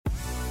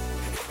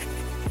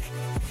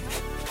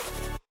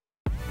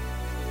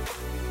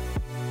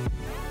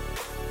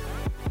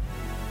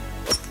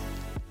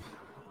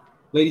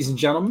Ladies and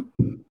gentlemen,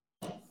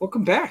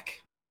 welcome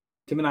back.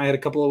 Tim and I had a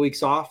couple of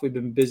weeks off. We've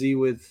been busy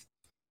with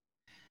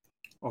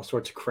all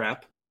sorts of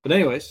crap. But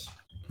anyways,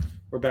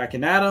 we're back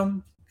in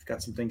Adam. We've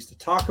got some things to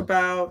talk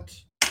about.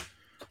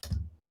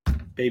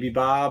 Baby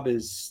Bob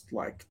is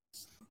like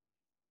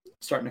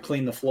starting to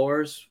clean the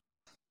floors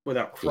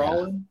without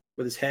crawling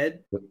with his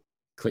head.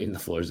 Clean the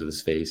floors with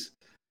his face.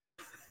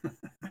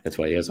 That's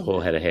why he has a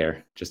whole head of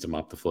hair just to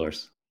mop the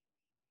floors.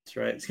 That's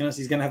right.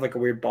 He's gonna have like a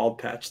weird bald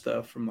patch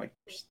though from like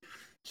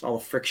just all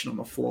the friction on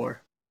the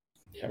floor.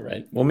 Yeah,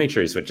 right. We'll make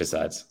sure he switches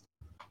sides.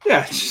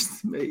 Yeah,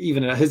 just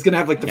even he's gonna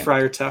have like the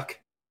Friar Tuck.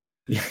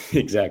 Yeah,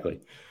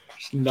 exactly.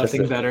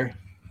 Nothing better.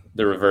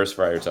 The reverse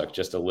Friar Tuck,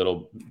 just a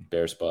little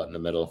bare spot in the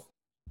middle,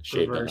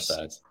 shaved on the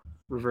sides.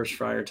 Reverse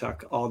Friar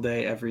Tuck all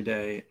day, every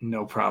day,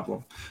 no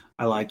problem.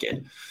 I like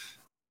it.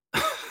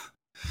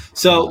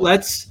 So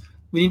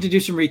we need to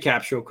do some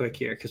recaps real quick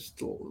here because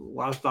a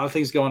lot of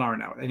things going on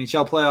now.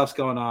 NHL playoffs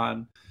going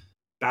on,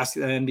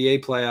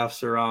 NBA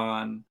playoffs are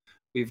on.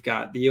 We've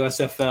got the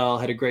USFL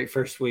had a great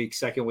first week.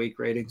 Second week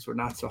ratings were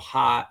not so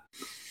hot.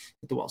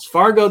 At the Wells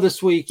Fargo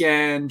this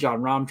weekend, John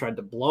Rahm tried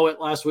to blow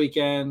it last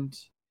weekend.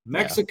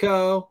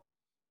 Mexico,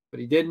 but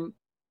he didn't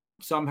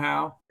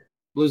somehow,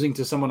 losing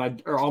to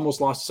someone or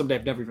almost lost to somebody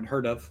I've never even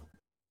heard of.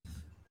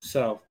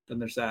 So then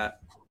there's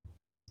that.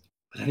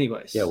 But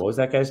anyways, what was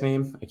that guy's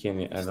name? I don't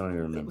even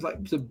remember.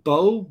 Was it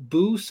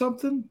Boo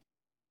something?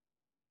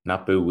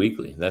 Not Boo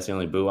Weekly. That's the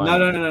only Boo I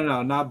know.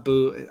 No, not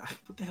Boo.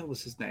 What the hell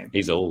was his name?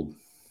 He's old.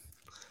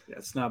 Yeah,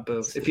 it's not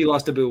Boo. If he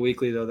lost to Boo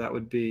Weekly, though, that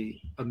would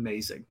be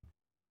amazing.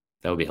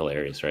 That would be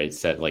hilarious, right?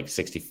 Set like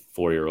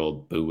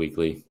 64-year-old Boo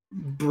Weekly.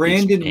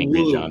 Brandon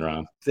Wu. John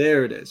Rahm.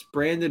 There it is.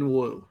 Brandon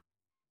Wu.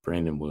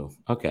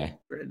 Okay.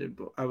 Brandon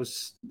Wu. I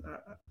was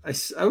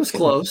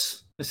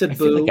close. I said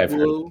Boo.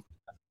 Wu.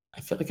 I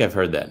feel like I've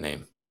heard that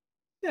name.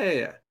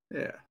 Yeah.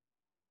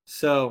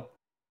 So,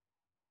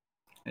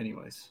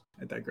 anyways,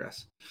 I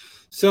digress.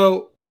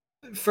 So,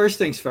 first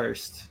things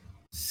first.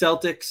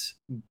 Celtics,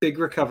 big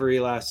recovery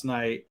last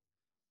night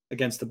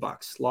against the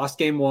Bucks. Lost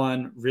game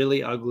one,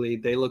 really ugly.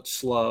 They looked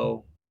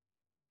slow.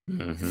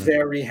 Mm-hmm.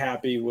 Very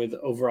happy with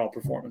overall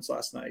performance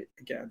last night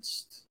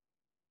against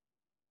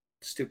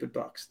stupid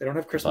Bucks. They don't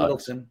have Chris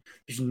Middleton.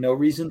 There's no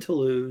reason to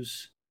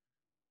lose.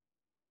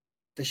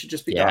 They should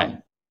just be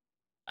done.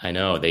 I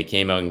know. They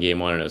came out in game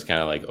one and it was kind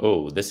of like,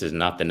 oh, this is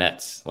not the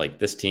Nets. Like,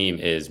 this team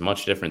is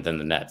much different than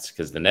the Nets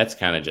because the Nets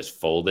kind of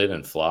just folded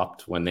and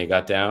flopped when they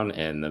got down,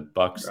 and the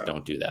Bucks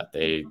don't do that.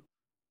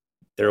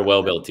 They're a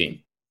well-built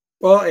team.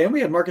 Well, and we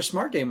had Marcus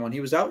Smart game one.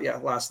 He was out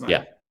last night.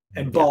 Yeah.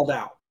 And balled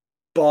out.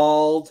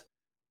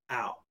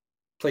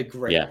 Played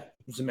great. Yeah. It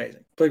was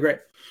amazing. Played great.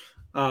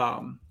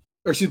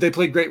 They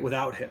played great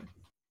without him.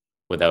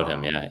 Without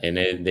him, yeah.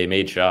 And they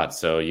made shots.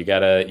 So you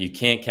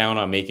can't count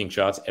on making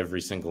shots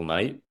every single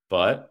night.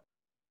 But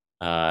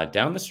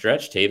down the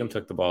stretch, Tatum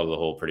took the ball to the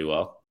hole pretty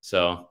well.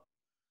 So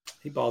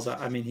he balls out.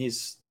 I mean,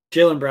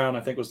 Jaylen Brown,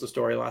 I think, was the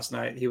story last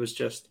night.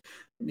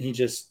 He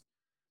just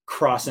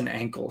crossing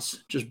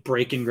ankles, just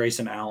breaking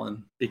Grayson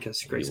Allen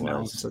because Grayson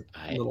Allen's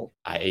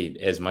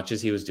as much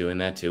as he was doing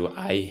that too,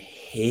 I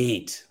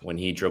hate when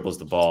he dribbles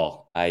the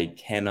ball. I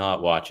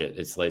cannot watch it.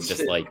 It's like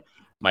just like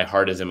my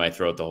heart is in my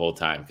throat the whole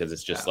time because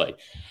it's just like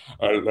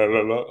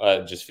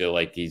I just feel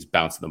like he's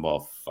bouncing the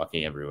ball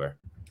fucking everywhere.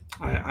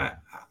 I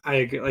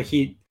agree. Like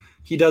he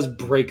does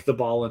break the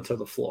ball into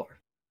the floor.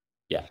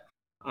 Yeah.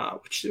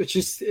 Which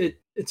just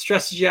it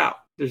stresses you out.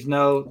 There's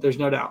no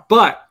doubt.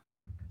 But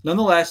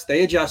nonetheless,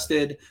 they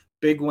adjusted.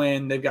 Big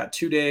win. They've got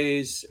 2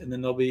 days, and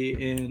then they'll be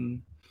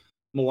in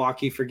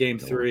Milwaukee for game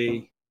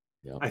 3.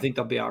 Yep. I think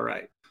they'll be all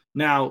right.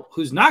 Now,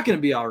 who's not going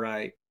to be all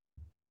right,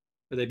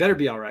 or they better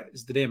be all right,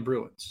 is the damn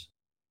Bruins.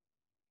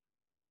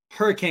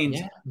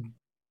 Hurricanes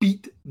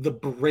beat the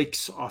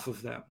brakes off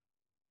of them.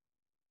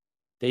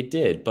 They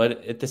did,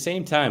 but at the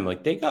same time,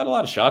 like, they got a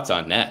lot of shots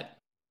on net.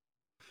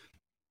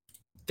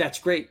 That's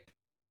great.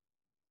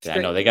 I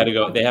know they got to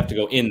go. They have to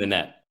go in the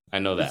net. I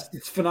know that.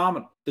 It's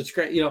phenomenal. That's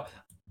great. You know,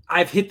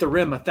 I've hit the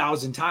rim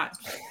 1,000 times.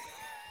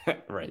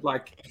 Right.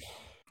 Like,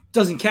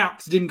 doesn't count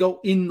because it didn't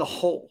go in the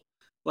hole.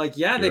 Like,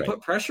 they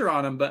put pressure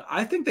on them, but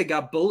I think they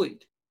got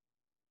bullied.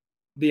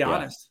 Be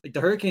honest. Like,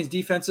 the Hurricanes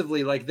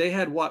defensively, like, they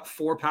had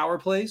 4 power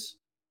plays?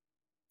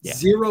 Yeah.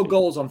 0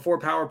 goals on 4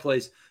 power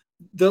plays.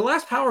 The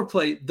last power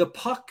play, the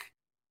puck,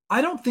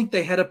 I don't think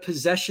they had a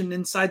possession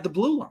inside the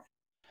blue line.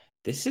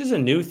 This is a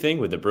new thing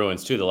with the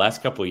Bruins, too, the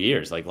last couple of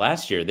years. Like,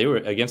 last year, they were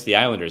against the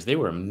Islanders. They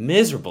were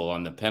miserable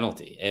on the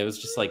penalty. It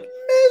was just like,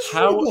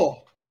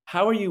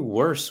 how are you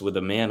worse with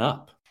a man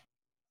up?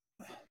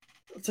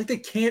 It's like they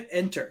can't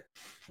enter.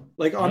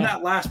 Like, on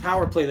that last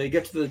power play, they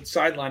get to the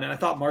sideline, and I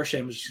thought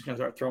Marchand was just going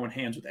to start throwing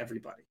hands with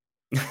everybody.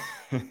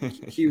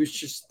 He was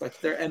just like,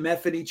 they're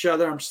MFing each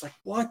other. I'm just like,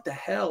 what the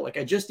hell? Like,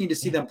 I just need to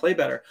see them play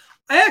better.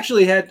 I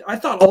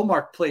thought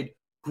Ullmark played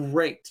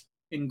great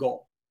in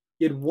goal.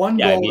 He had one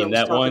goal that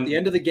was tough at the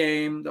end of the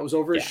game that was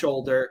over his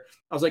shoulder.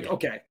 I was like,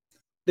 okay,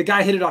 the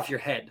guy hit it off your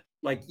head.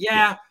 Like,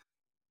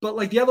 but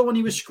like the other one,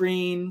 he was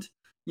screened.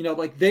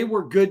 Like they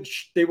were good.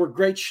 They were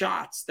great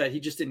shots that he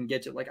just didn't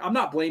get to. Like, I'm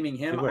not blaming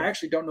him. They were. I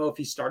actually don't know if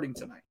he's starting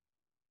tonight.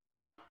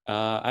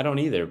 I don't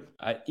either.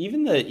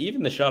 Even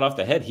the shot off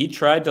the head, he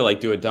tried to like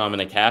do a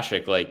Dominic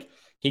Hasek. Like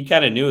he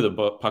kind of knew the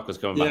puck was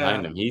coming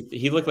behind him.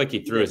 He looked like he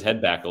threw his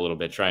head back a little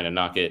bit, trying to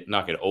knock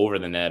it over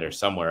the net or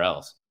somewhere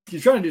else.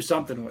 He's trying to do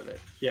something with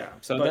it. Yeah.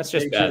 So that's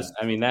just bad.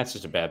 I mean, that's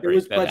just a bad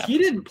break. But he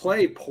didn't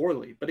play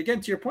poorly. But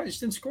again, to your point, he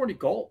just didn't score any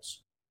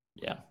goals.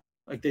 Yeah.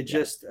 Like they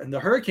just and the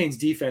Hurricanes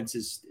defense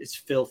is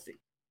filthy.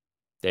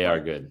 They are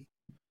good.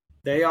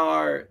 They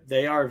are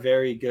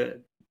very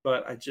good.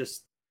 But I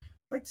just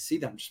like to see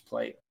them just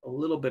play a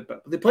little bit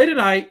better. They play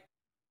tonight.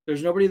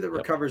 There's nobody that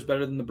recovers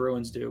better than the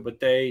Bruins do, but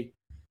they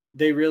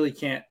really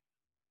can't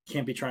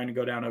be trying to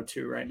go down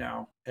 0-2 right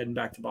now, heading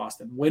back to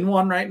Boston. Win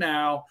one right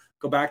now,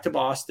 go back to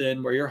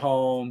Boston where you're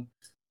home,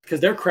 because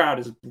their crowd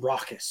is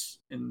raucous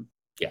in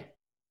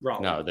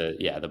Raleigh. No,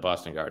 the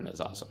Boston Garden is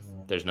awesome.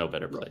 There's no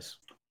better place.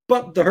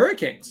 But the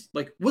Hurricanes,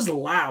 like, was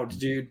loud,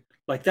 dude.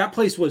 Like that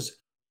place was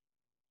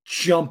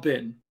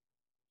jumping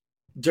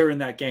during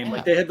that game. Yeah.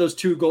 Like they had those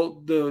two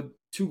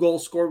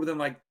goals scored within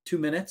like 2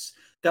 minutes.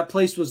 That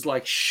place was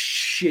like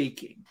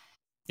shaking.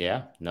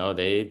 Yeah, no,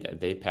 they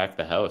packed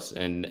the house,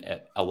 and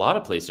a lot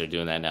of places are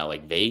doing that now.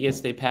 Like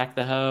Vegas, they pack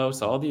the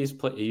house. All these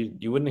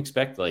you wouldn't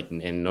expect, like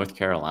in North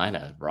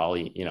Carolina,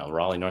 Raleigh,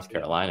 North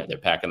Carolina, they're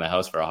packing the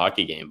house for a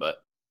hockey game. But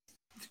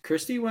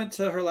Christy went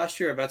to her last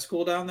year at vet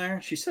school down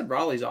there. She said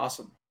Raleigh's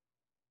awesome.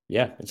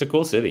 Yeah, it's a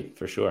cool city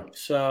for sure.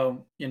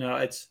 So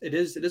it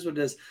is what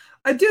it is.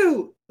 I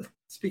do.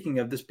 Speaking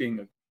of this being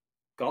a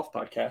golf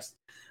podcast,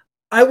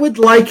 I would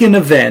like an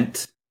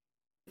event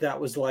that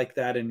was like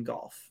that in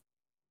golf.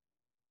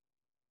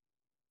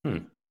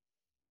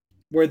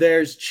 Where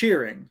there's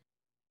cheering.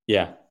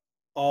 Yeah.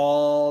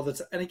 All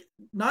that's and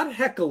not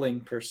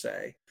heckling per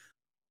se.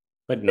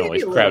 But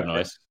noise, crowd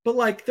noise. But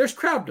like there's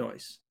crowd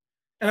noise.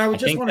 And I would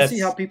just want to see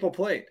how people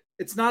played.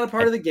 It's not a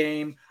part of the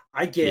game.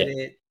 I get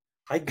it.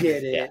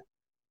 Yeah.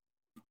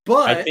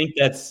 But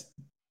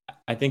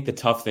I think the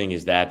tough thing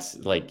is that's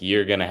like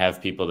you're gonna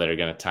have people that are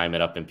gonna time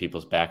it up in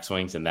people's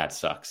backswings, and that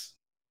sucks.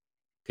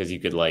 Because you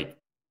could like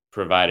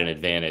provide an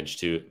advantage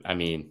to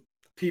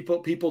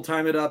people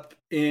time it up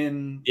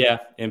in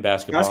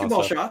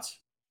basketball shots.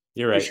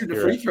 You're right. Shooting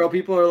a free throw,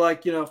 people are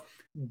like,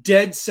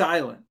 dead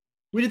silent.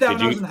 We did that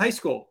when I was in high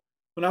school.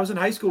 When I was in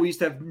high school, we used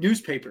to have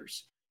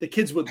newspapers. The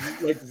kids would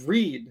like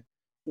read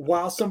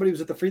while somebody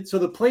was at the free. So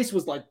the place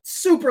was like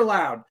super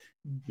loud,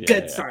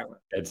 dead silent.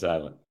 Dead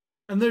silent.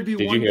 And there'd be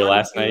Did one. You hear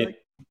last night?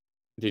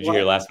 Did you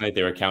hear last night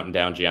they were counting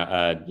down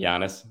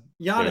Giannis?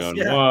 Giannis,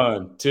 going,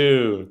 1,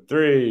 2,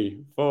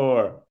 3,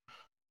 4.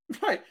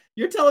 Right.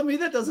 You're telling me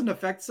that doesn't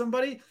affect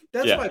somebody?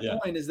 That's my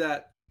point, is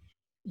that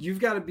you've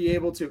got to be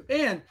able to.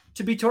 And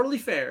to be totally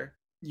fair,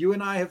 you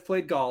and I have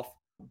played golf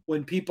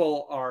when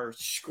people are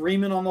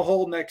screaming on the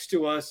hole next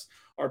to us.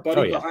 Our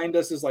buddy behind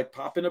us is like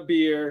popping a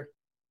beer.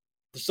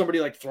 There's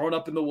somebody like thrown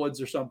up in the woods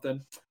or something.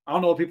 I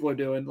don't know what people are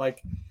doing.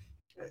 Like,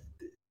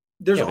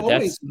 there's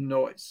always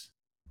noise.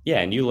 Yeah,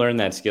 and you learn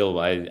that skill.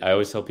 I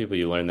always tell people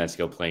you learn that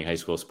skill playing high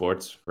school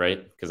sports,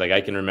 right? Because like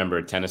I can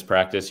remember tennis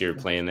practice, you're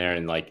playing there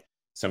and like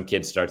some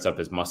kid starts up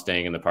his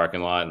Mustang in the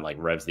parking lot and like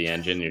revs the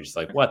engine. And you're just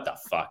like, what the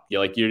fuck?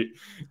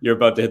 You're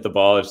about to hit the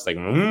ball. It's just like,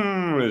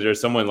 or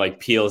someone like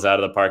peels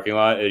out of the parking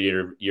lot. Or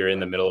you're in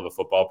the middle of a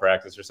football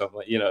practice or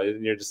something.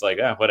 And you're just like,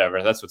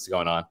 whatever. That's what's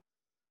going on.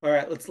 All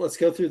right, let's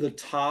go through the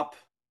top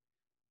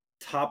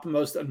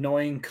most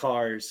annoying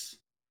cars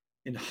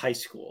in high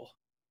school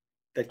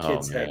that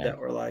kids had that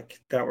were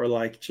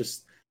like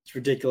just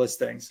ridiculous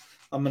things.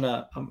 I'm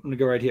gonna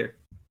go right here.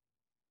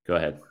 Go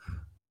ahead.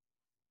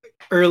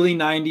 Early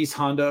 90s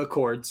Honda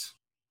Accords.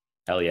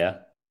 Hell yeah.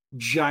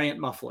 Giant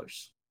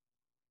mufflers.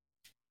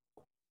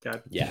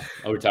 God. Yeah.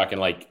 We're talking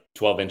like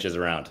 12 inches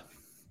around.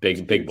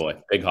 Big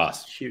boy. Big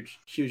hoss. Huge.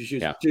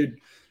 Yeah. Dude,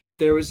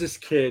 there was this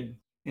kid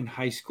in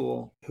high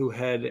school who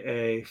had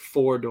a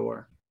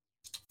four-door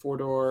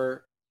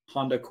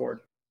Honda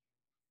Accord.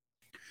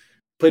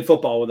 Played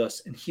football with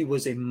us, and he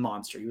was a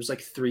monster. He was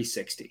like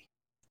 360.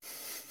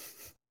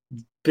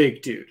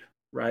 Big dude,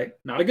 right?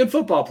 Not a good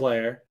football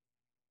player.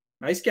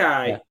 Nice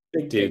guy. Yeah.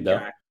 Big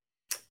guy.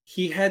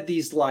 He had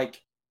these like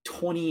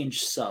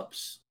 20-inch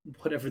subs,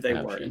 whatever they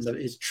were, in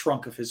his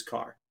trunk of his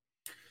car.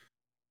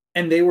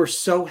 And they were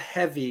so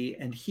heavy,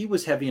 and he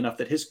was heavy enough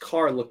that his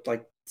car looked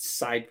like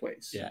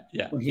sideways.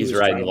 Yeah. He's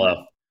riding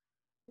low.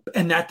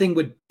 And that thing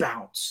would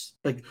bounce.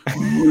 Like,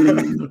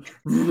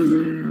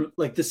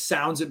 like the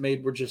sounds it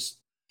made were just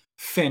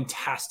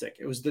fantastic.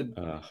 It was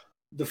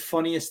the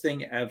funniest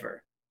thing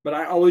ever. But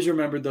I always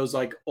remembered those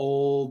like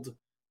old, it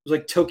was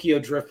like Tokyo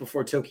Drift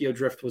before Tokyo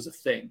Drift was a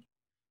thing.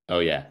 Oh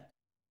yeah.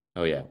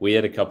 We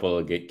had a couple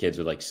of kids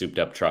with like souped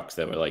up trucks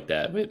that were like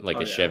that, with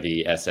like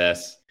Chevy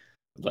SS,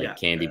 like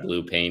candy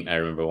blue paint. I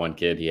remember one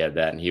kid, he had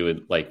that, and he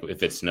would like,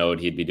 if it snowed,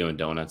 he'd be doing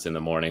donuts in the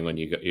morning when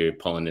you're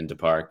pulling into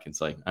park. It's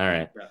like, all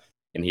right. Yeah.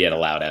 And he had a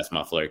loud ass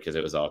muffler because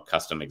it was all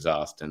custom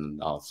exhaust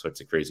and all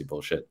sorts of crazy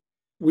bullshit.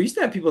 We used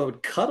to have people that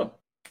would cut them.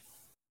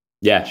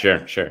 Yeah,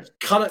 sure.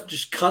 Cut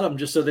them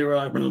just so they were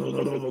like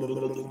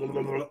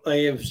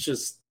it was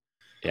just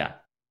Yeah.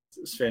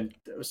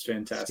 it was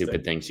fantastic.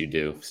 Stupid things you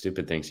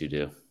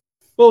do.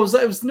 Well,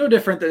 it was no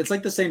different. It's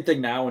like the same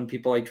thing now when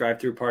people like drive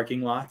through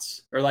parking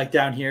lots or like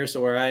down here.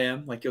 So where I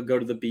am, like you'll go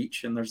to the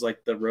beach and there's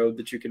like the road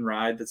that you can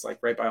ride that's like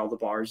right by all the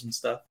bars and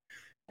stuff.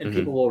 And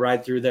people will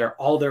ride through there,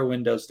 all their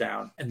windows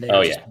down, and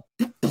they're just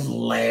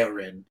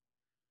blaring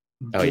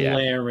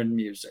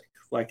music.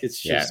 Like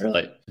it's just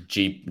like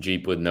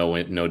Jeep with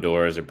no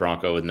doors or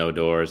Bronco with no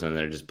doors, and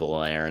they're just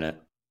blaring it.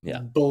 Yeah,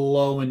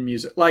 blowing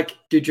music. Like,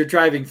 dude, you're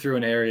driving through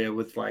an area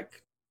with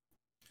like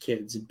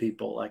kids and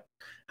people. Like,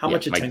 how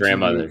much attention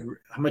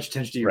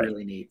do you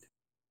really need?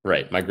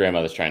 Right. My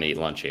grandmother's trying to eat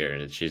lunch here,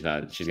 and she's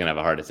gonna have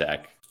a heart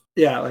attack.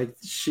 Yeah, like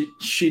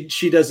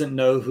she doesn't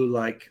know who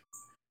like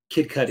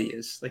Kid Cudi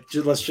is. Like,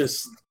 let's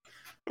just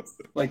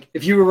like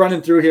if you were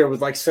running through here with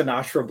like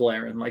Sinatra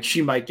blaring, like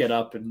she might get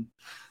up and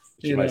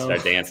she might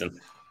start dancing.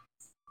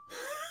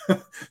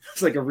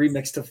 It's like a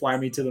remix to "Fly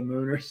Me to the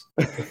Moon"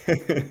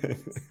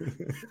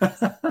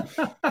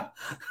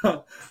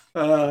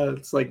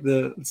 it's like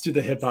let's do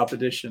the hip hop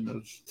edition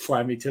of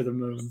 "Fly Me to the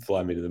Moon."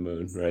 Fly Me to the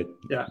Moon, right?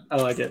 Yeah, I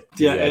like it.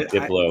 Yeah,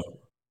 Diplo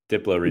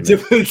remix.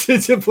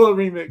 Diplo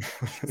remix.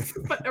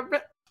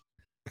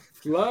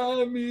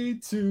 Fly me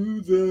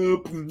to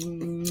the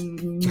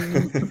moon.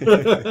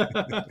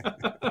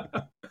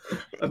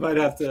 I might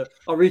have to.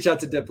 I'll reach out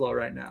to Diplo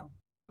right now.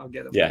 I'll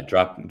get him. Yeah,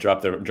 drop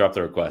the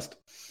request.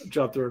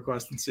 Drop the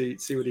request and see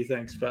what he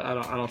thinks. But I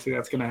don't think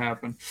that's going to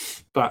happen.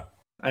 But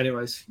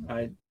anyways,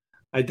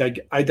 I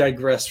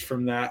digress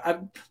from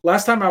that.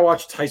 Last time I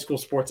watched high school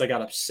sports, I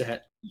got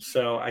upset.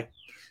 So I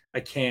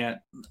can't.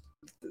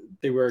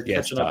 They were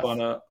catching up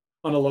on a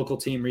local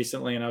team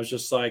recently, and I was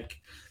just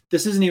like,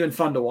 this isn't even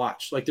fun to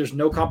watch. Like, there's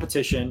no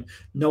competition,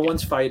 no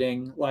one's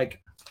fighting. Like,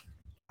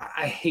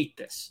 I hate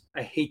this.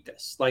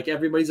 Like,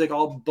 everybody's like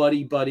all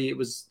buddy.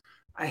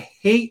 I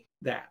hate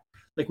that.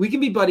 Like, we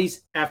can be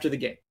buddies after the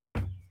game.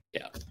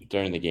 Yeah,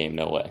 during the game,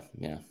 no way.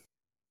 Yeah,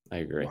 I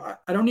agree.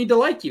 I don't need to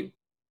like you.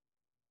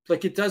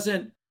 Like, it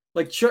doesn't,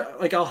 like, sure,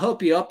 like, I'll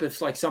help you up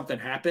if like something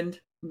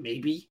happened,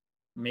 maybe,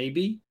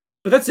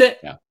 but that's it.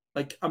 Yeah.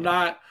 Like, I'm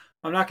not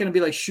going to be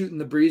like shooting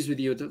the breeze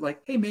with you.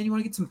 Like, hey man, you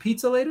want to get some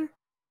pizza later?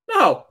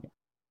 No,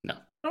 I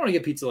don't want to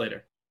get pizza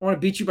later. I want to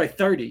beat you by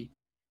 30,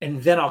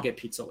 and then I'll get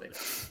pizza later,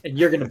 and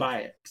you're going to buy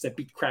it because I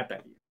beat the crap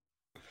out of you.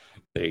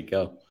 There you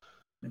go.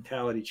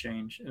 Mentality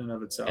change in and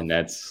of itself. And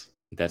that's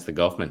the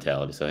golf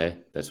mentality. So hey,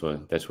 that's where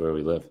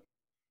we live.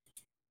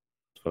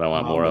 That's what I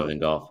want more of in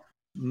golf.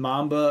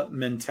 Mamba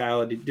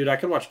mentality, dude. I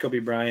could watch Kobe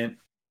Bryant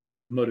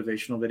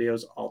motivational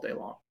videos all day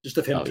long, just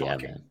of him talking. Yeah,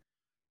 man.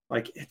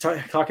 Like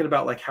talking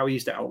about like how he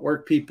used to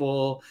outwork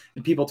people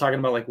and people talking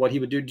about like what he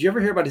would do. Did you ever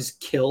hear about his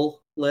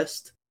kill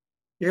list?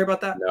 You hear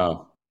about that?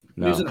 No.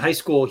 When he was in high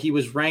school, he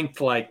was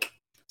ranked like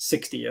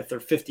 60th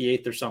or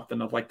 58th or something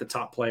of like the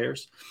top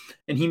players.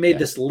 And he made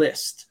this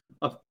list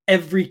of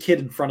every kid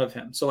in front of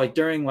him. So like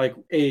during like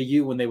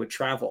AAU, when they would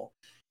travel,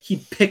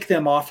 he'd pick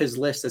them off his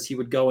list as he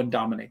would go and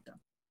dominate them.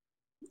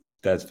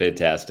 That's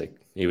fantastic.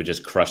 He would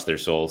just crush their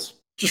souls.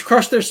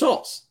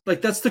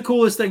 Like, that's the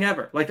coolest thing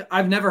ever. Like,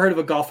 I've never heard of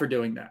a golfer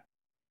doing that.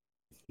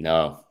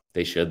 No,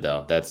 they should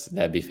though.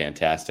 That'd be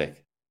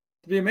fantastic.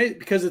 It'd be amazing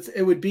because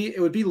it would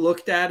be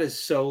looked at as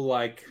so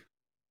like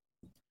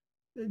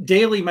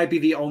Daly might be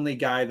the only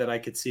guy that I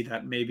could see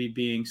that maybe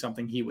being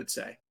something he would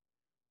say.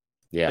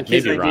 Yeah, like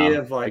maybe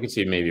Rom. I could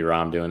see maybe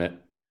Rom doing it.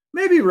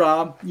 Maybe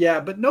Rom, yeah,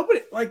 but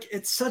nobody like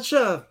it's such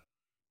a.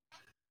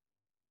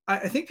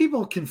 I think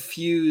people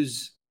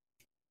confuse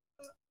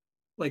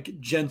like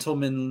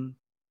gentleman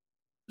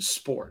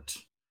sport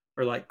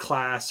or like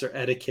class or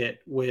etiquette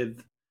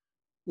with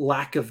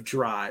lack of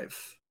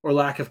drive or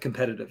lack of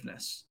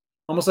competitiveness.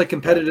 Almost like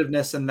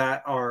competitiveness and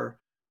that are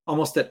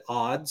almost at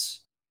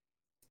odds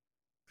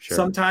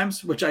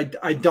sometimes, which I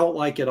don't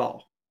like at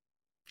all.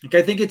 Like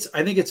I think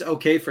it's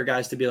okay for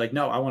guys to be like,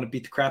 no, I want to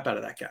beat the crap out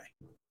of that guy.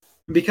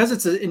 Because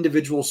it's an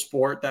individual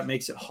sport, that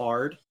makes it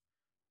hard.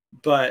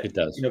 But it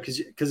does,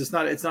 because it's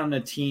not in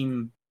a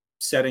team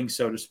setting,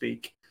 so to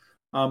speak.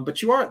 But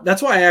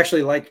that's why I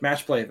actually like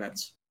match play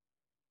events.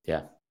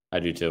 Yeah,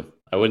 I do too.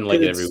 I wouldn't like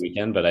it every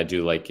weekend, but I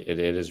do like it.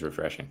 It is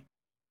refreshing.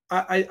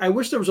 I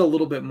wish there was a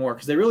little bit more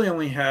because they really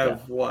only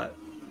have what,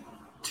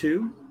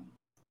 2?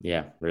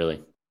 Yeah,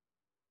 really.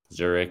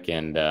 Zurich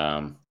and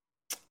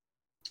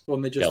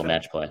they just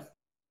match play.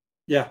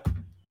 Yeah.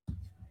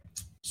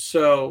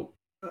 So,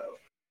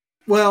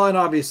 and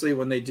obviously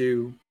when they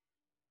do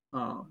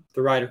the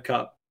Ryder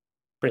Cup.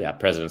 Yeah,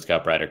 President's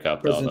Cup, Ryder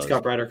Cup.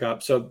 Ryder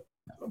Cup. So,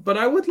 but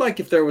I would like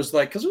if there was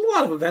like, because there's a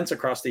lot of events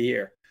across the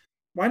year.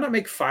 Why not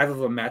make 5 of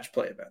them match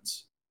play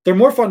events? They're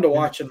more fun to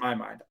watch in my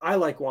mind. I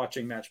like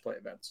watching match play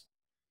events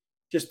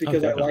just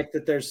because I like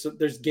that there's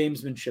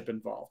gamesmanship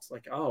involved.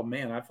 Like, oh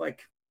man, I've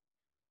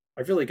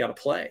really got to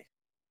play.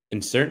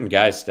 And certain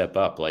guys step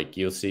up. Like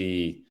you'll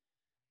see,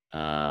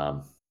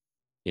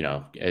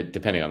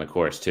 depending on the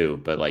course too,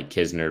 but like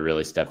Kisner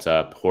really steps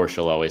up.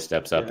 Horschel always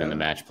steps up in the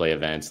match play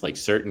events. Like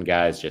certain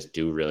guys just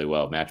do really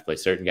well match play.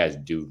 Certain guys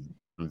do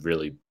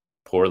really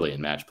poorly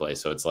in match play.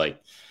 So it's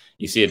like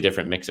you see a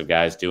different mix of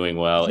guys doing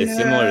well. It's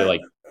similar to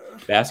like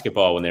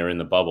basketball when they were in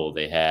the bubble.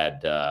 They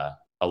had a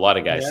lot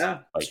of guys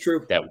that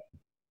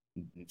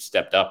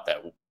stepped up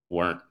that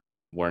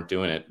weren't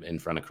doing it in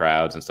front of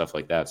crowds and stuff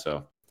like that.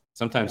 So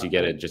sometimes you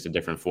get it just a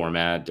different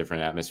format,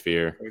 different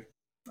atmosphere.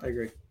 I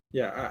agree.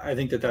 Yeah, I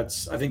think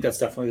that's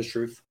definitely the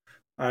truth.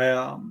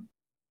 I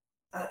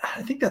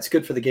think that's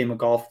good for the game of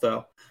golf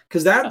though,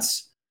 because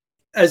that's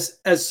as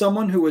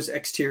someone who was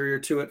exterior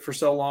to it for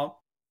so long,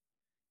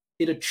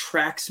 it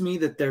attracts me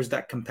that there's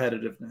that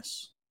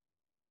competitiveness.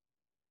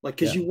 Like,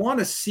 because you want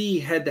to see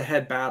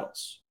head-to-head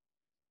battles.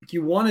 Like,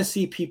 you want to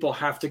see people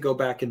have to go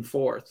back and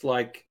forth.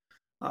 Like,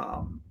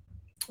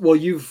 well,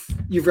 you've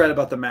read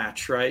about The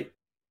Match, right?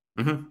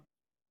 Mm-hmm.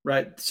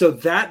 Right. So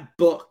that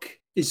book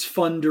is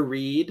fun to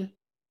read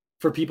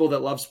for people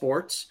that love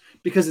sports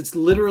because it's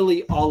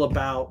literally all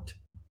about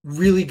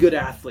really good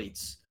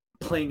athletes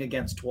playing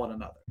against one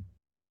another.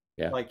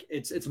 Yeah. Like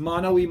it's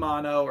mano y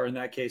mano, or in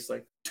that case,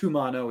 like two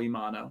mano y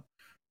mano,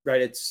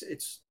 right?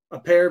 It's a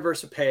pair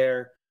versus a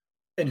pair,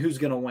 and who's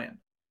going to win,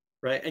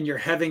 right? And you're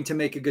having to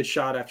make a good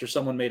shot after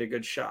someone made a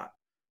good shot,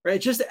 right? It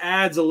just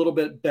adds a little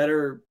bit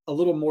better, a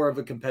little more of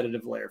a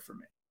competitive layer for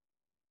me.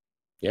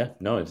 Yeah,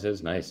 no, it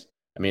is nice.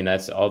 I mean,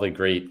 that's all the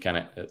great kind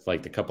of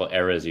like the couple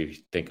eras you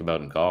think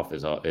about in golf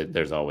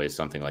there's always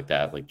something like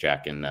that, like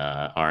Jack and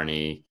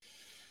Arnie,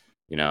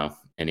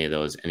 any of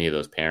those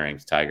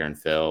pairings, Tiger and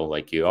Phil.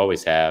 Like you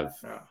always have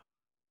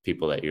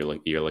people that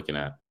you're looking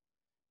at,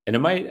 and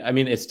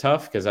it's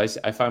tough because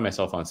I find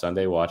myself on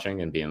Sunday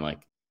watching and being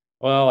like,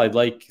 well, I'd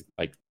like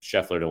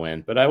Scheffler to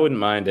win, but I wouldn't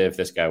mind if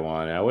this guy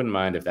won, and I wouldn't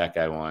mind if that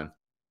guy won.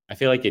 I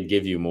feel like it'd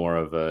give you more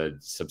of a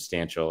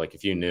substantial, like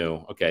if you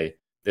knew, okay,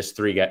 this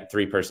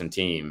three-person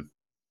team.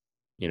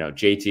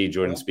 JT,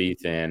 Jordan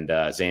Spieth, and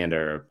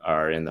Xander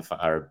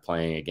are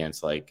playing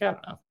against like I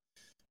don't know,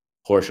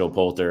 Horschel,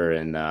 Poulter,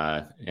 and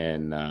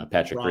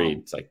Patrick Reed.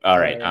 It's like, all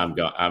right,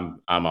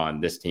 I'm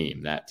on this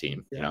team, that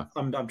team. Yeah,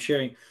 I'm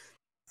cheering.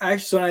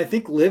 Actually, so I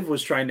think Liv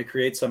was trying to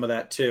create some of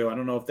that too. I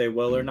don't know if they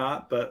will or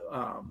not, but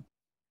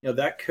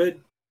that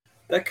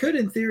could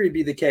in theory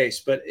be the case.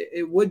 But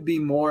it would be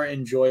more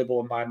enjoyable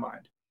in my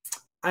mind.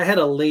 I had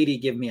a lady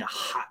give me a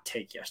hot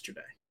take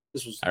yesterday.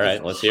 This was all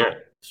right. Let's hear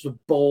it. This was a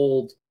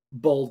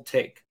bold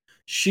take.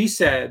 She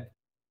said,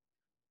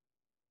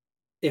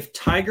 if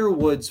Tiger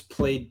Woods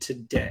played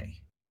today,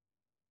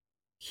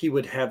 he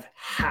would have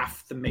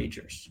half the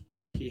majors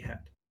he had.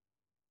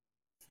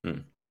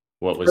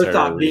 What was her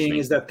thought reasoning? being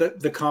is that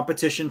the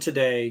competition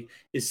today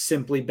is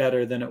simply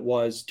better than it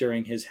was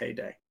during his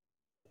heyday.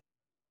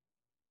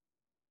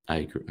 I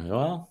agree.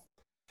 Well,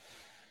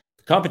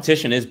 the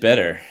competition is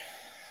better.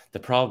 The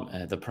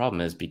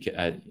problem is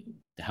because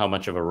how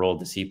much of a role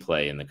does he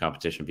play in the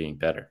competition being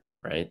better,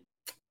 right?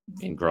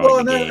 In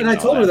growing the game. And I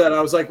told her that.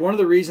 I was like, one of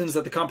the reasons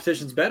that the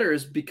competition's better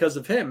is because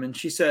of him. And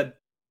she said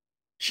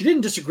she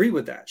didn't disagree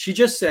with that. She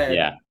just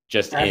said,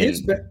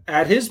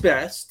 at his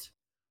best,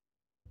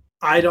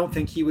 I don't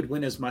think he would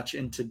win as much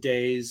in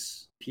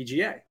today's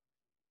PGA.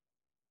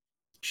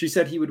 She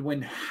said he would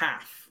win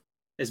half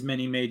as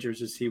many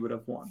majors as he would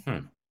have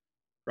won.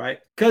 Right?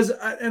 Because,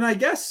 and I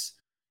guess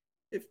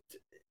if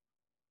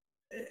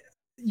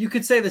you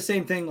could say the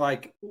same thing,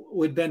 like,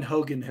 would Ben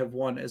Hogan have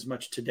won as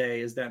much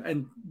today as then?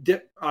 And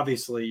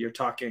obviously you're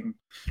talking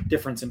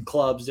difference in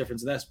clubs,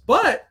 difference in this,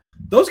 but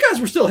those guys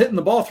were still hitting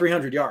the ball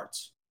 300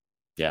 yards.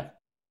 Yeah.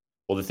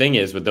 Well, the thing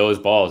is with those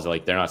balls,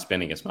 like they're not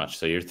spinning as much.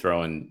 So you're just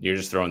throwing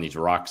these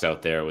rocks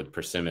out there with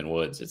persimmon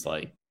woods. It's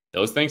like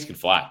those things can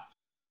fly.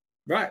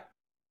 Right.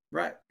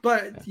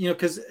 But,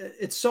 because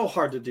it's so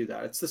hard to do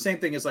that. It's the same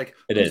thing as like,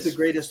 who's the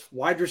greatest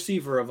wide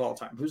receiver of all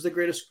time? Who's the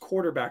greatest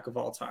quarterback of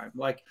all time?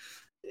 Like,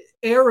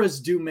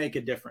 eras do make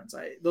a difference.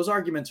 Those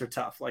arguments are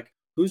tough. Like,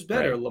 who's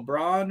better,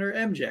 LeBron or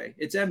MJ?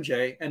 It's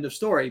MJ, end of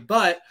story.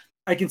 But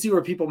I can see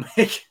where people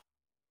make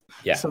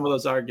some of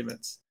those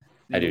arguments.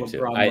 I do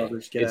too.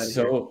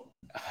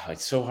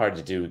 It's so hard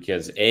to do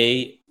because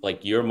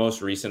like your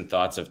most recent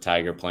thoughts of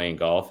Tiger playing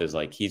golf is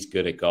like he's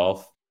good at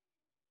golf,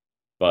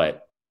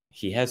 but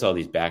he has all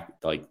these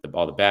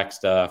all the back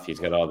stuff. He's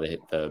got all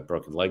the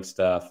broken leg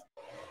stuff.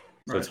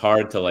 So it's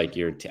hard to like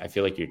I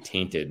feel like you're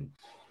tainted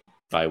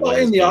by what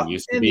his game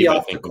used to be. I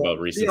think about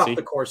recency. The off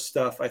the course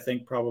stuff, I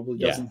think probably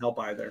doesn't help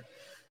either.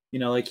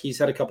 Like he's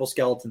had a couple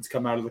skeletons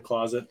come out of the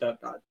closet that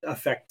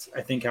affect,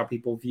 I think, how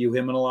people view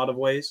him in a lot of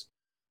ways.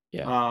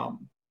 Yeah.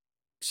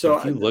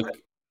 So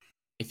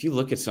if you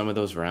look at some of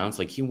those rounds,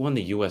 like he won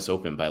the U.S.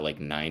 Open by like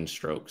 9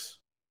 strokes.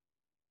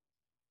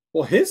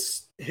 Well,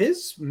 his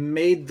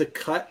made the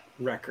cut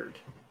record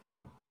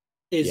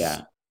is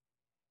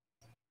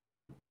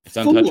it's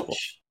untouchable.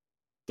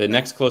 The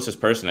next closest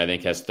person, I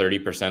think, has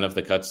 30% of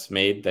the cuts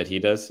made that he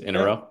does in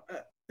a row.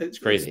 It's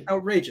crazy. It's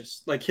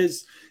outrageous. Like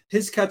his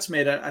cuts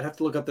made, I'd have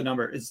to look up the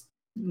number. It's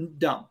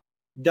dumb.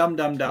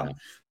 Yeah.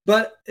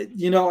 But,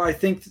 I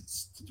think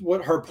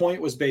what her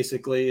point was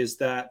basically is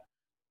that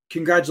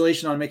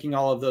congratulations on making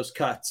all of those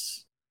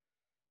cuts.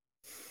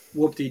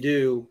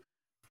 Whoop-de-doo.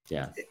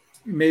 Yeah.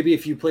 Maybe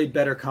if you played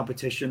better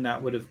competition,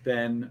 that would have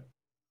been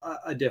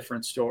a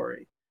different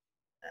story.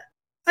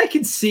 I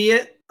can see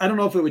it. I don't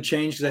know if it would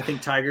change because I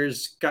think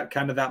Tiger's got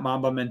kind of that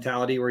Mamba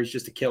mentality where he's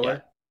just a killer.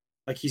 Yeah.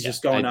 Like he's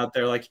just going out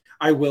there like,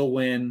 I will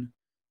win.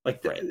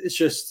 Like It's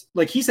just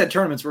like he's had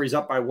tournaments where he's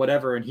up by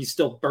whatever and he's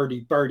still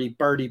birdie.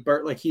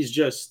 Like he's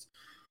just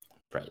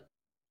right.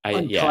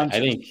 I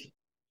think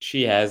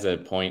she has a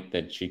point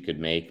that she could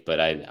make,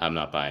 but I'm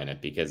not buying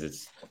it because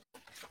it's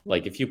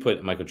like if you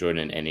put Michael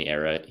Jordan in any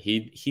era,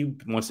 he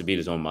wants to beat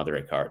his own mother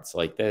at cards.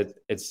 Like that,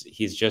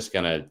 he's just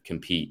gonna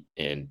compete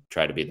and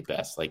try to be the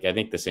best. Like I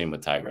think the same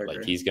with Tiger.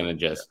 Like he's gonna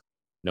just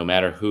no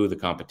matter who the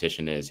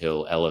competition is,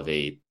 he'll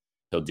elevate.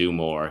 He'll do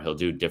more. He'll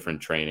do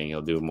different training.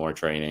 He'll do more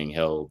training.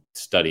 He'll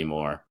study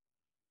more.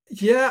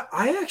 Yeah,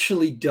 I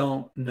actually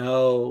don't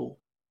know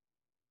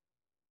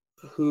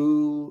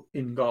who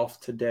in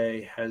golf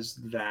today has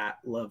that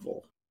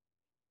level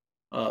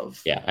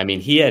of. Yeah, I mean,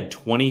 he had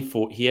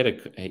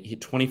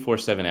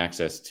 24/7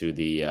 access to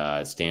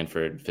the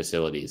Stanford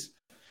facilities,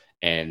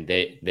 and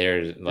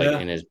they're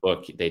like in his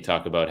book they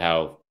talk about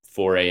how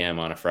 4 a.m.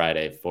 on a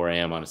Friday, 4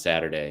 a.m. on a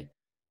Saturday,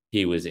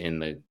 he would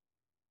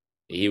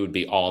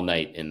be all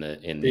night in the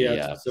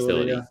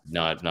facility,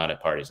 not at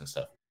parties and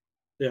stuff.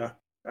 Yeah,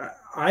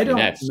 I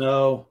don't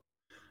know.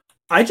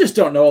 I just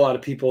don't know a lot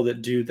of people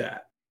that do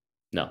that.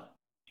 No,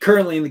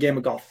 currently in the game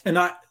of golf, and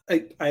I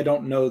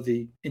don't know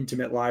the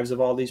intimate lives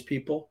of all these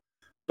people,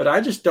 but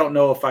I just don't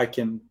know if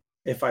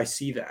I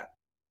see that.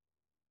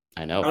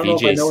 I know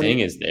Vijay Singh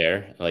is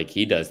there, like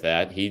he does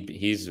that.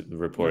 He's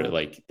reported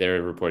like there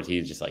are reports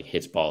he just like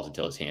hits balls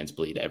until his hands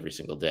bleed every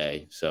single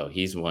day. So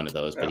he's one of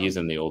those, but he's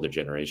in the older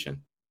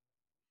generation.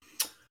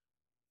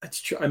 That's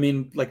true. I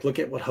mean, like look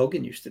at what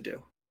Hogan used to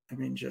do. I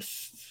mean,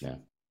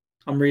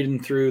 I'm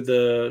reading through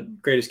the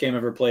Greatest Game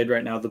Ever Played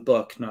right now, the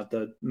book, not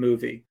the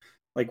movie.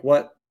 Like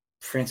what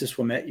Francis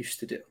Ouimet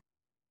used to do.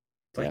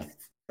 Like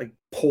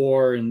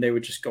pour, and they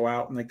would just go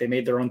out and like they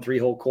made their own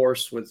 3-hole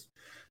course with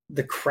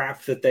the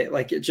crap that they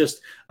like. It's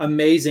just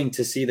amazing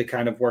to see the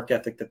kind of work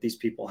ethic that these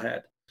people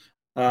had.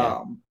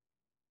 I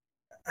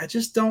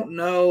just don't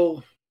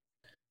know.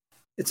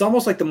 It's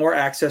almost like the more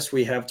access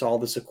we have to all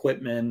this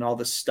equipment and all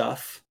this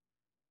stuff,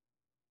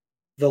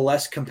 the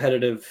less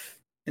competitive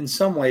in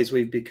some ways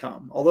we've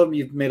become. Although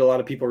you've made a lot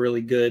of people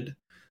really good,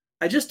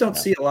 I just don't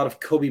see a lot of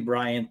Kobe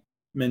Bryant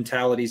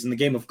mentalities in the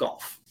game of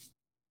golf.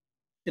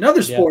 In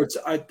other sports,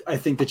 I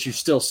think that you've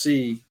still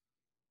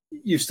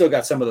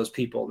got some of those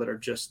people that are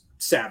just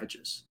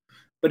savages.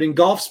 But in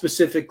golf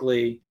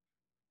specifically,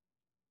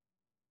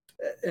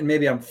 and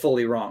maybe I'm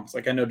fully wrong. It's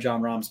like I know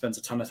John Rahm spends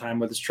a ton of time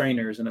with his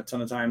trainers and a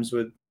ton of times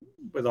with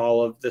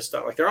all of this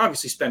stuff. Like they're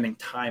obviously spending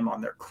time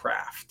on their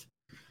craft.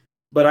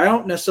 But I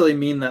don't necessarily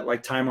mean that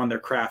like time on their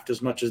craft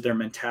as much as their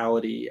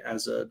mentality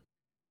as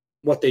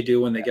what they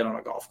do when they get on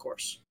a golf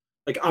course.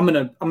 Like I'm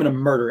gonna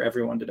murder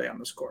everyone today on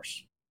this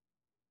course.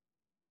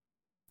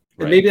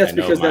 And maybe that's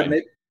because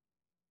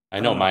I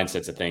know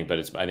mindset's a thing, but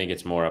I think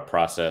it's more a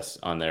process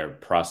on their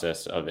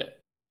process of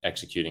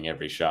executing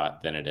every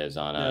shot than it is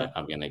on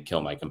I'm going to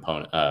kill my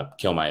opponent.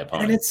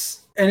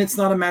 And it's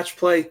not a match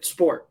play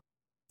sport.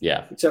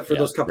 Yeah. Except for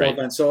those couple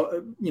events.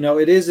 So,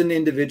 it is an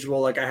individual,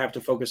 like I have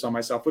to focus on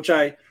myself, which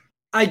I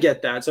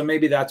get that. So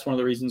maybe that's one of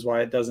the reasons why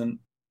it doesn't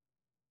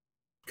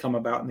come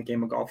about in the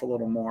game of golf a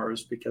little more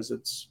is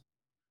because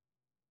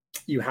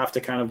you have to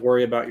kind of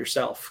worry about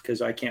yourself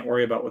because I can't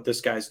worry about what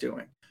this guy's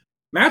doing.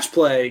 Match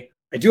play,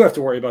 I do have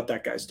to worry about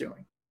that guy's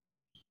doing.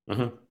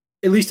 Mm-hmm.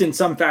 At least in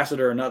some facet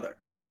or another.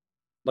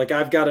 Like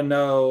I've got to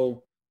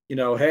know,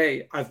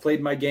 hey, I've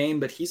played my game,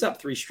 but he's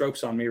up 3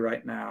 strokes on me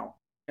right now,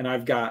 and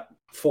I've got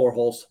 4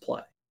 holes to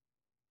play.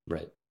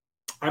 Right.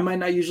 I might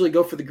not usually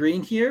go for the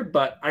green here,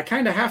 but I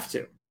kind of have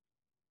to.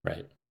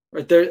 Right.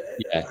 Right there.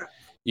 Yeah.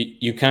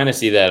 You kind of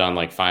see that on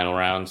like final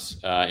rounds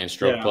in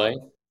stroke play,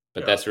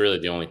 but that's really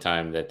the only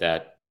time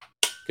that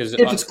because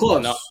if it's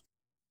close.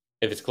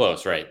 If it's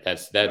close, right.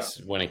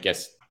 That's when it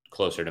gets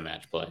closer to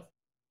match play.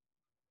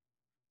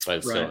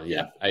 But still,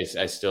 I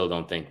still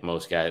don't think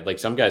most guys, like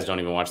some guys don't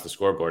even watch the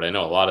scoreboard. I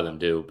know a lot of them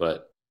do,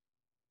 but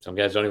some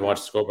guys don't even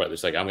watch the scoreboard. They're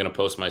just like, I'm going to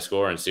post my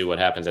score and see what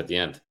happens at the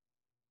end.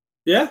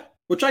 Yeah,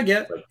 which I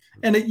get.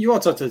 And you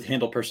also have to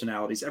handle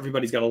personalities.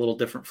 Everybody's got a little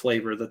different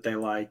flavor that they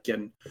like.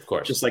 And of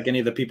course, just like any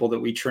of the people that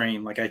we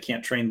train, like I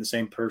can't train the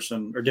same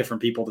person or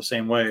different people the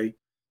same way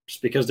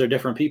just because they're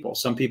different people.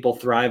 Some people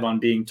thrive on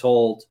being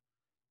told,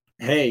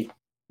 hey,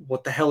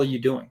 what the hell are you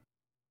doing?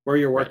 Where are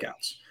your workouts?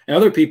 Right. And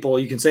other people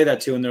you can say that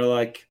to, and they're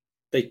like,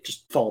 they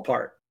just fall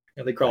apart.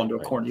 They crawl into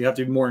a corner. You have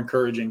to be more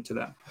encouraging to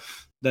them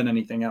than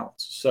anything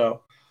else.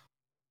 So,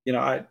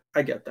 I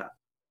get that.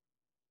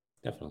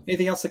 Definitely.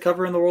 Anything else to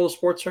cover in the world of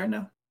sports right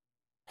now?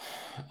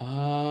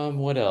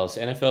 What else?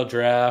 NFL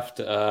draft,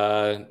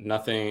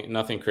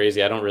 nothing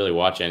crazy. I don't really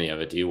watch any of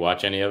it. Do you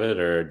watch any of it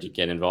or do you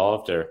get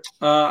involved or?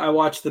 I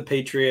watched the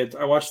Patriots.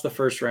 I watched the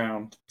first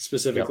round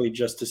specifically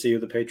just to see who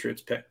the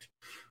Patriots picked.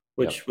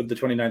 which with the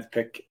 29th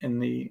pick in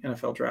the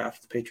NFL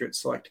draft, the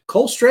Patriots select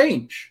Cole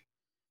Strange,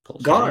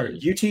 guard,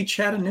 UT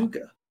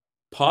Chattanooga.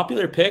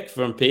 Popular pick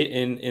from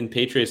in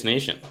Patriots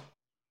Nation.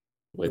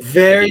 With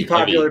very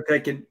popular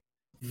pick in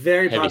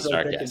very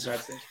popular pick in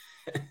Patriots.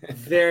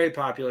 Very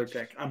popular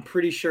pick. I'm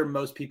pretty sure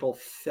most people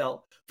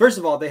felt. First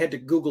of all, they had to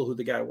Google who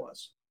the guy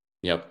was.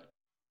 Yep.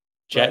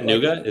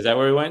 Chattanooga, is that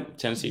where we went?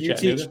 Tennessee,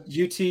 Chattanooga.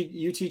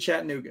 UT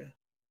Chattanooga.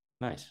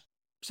 Nice.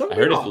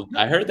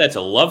 I heard that's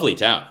a lovely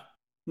town.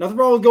 Nothing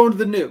wrong with going to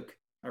the Nuke.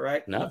 All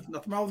right. No.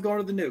 Nothing wrong with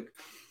going to the Nuke.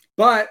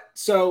 But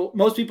so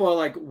most people are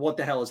like, "What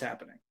the hell is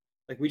happening?"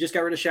 Like, we just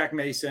got rid of Shaq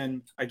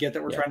Mason. I get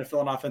that we're trying to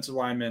fill an offensive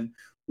lineman.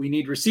 We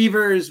need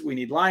receivers. We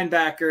need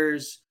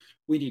linebackers.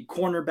 We need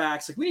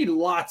cornerbacks. Like, we need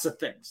lots of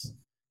things.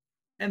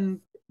 And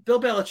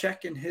Bill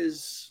Belichick, in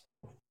his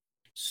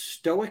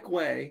stoic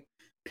way,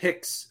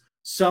 picks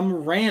some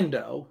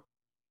rando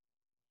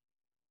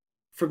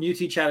from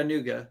UT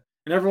Chattanooga,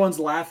 and everyone's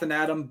laughing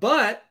at him.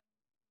 But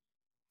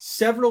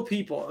several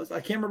people, I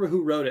can't remember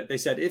who wrote it, they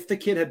said if the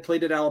kid had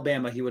played at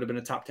Alabama, he would have been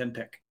a top 10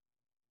 pick.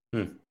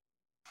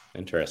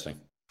 Interesting.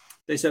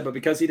 They said, but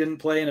because he didn't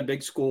play in a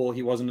big school,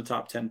 he wasn't a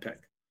top 10 pick.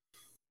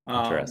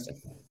 Interesting.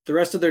 The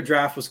rest of their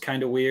draft was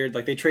kind of weird.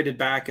 Like, they traded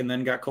back and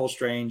then got Cole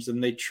Strange. Then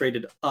they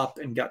traded up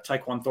and got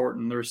Tyquan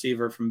Thornton, the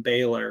receiver from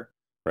Baylor.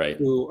 Right.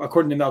 Who,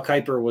 according to Mel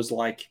Kiper, was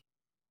like,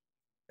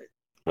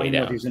 I don't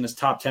know if he was in his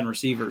top 10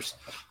 receivers.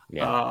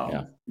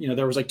 Yeah. You know,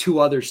 there was like 2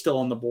 others still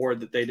on the board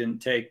that they didn't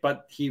take,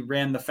 but he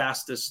ran the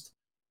fastest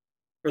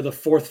or the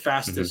 4th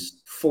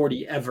fastest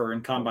 40 ever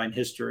in combine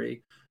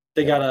history.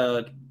 They got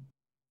a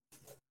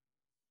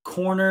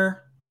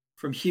corner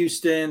from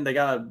Houston. They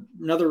got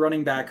another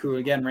running back who,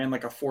 again, ran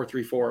like a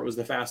 4.34. It was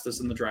the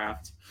fastest in the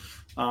draft.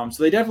 So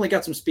they definitely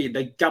got some speed.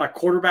 They got a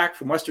quarterback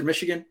from Western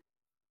Michigan.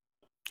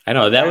 I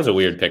know. That was a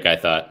weird pick, I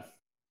thought.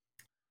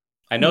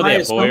 I know they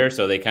have Boyer,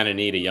 so they kind of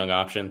need a young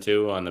option,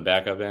 too, on the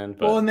backup end.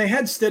 But... Well, and they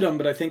had Stidham,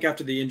 but I think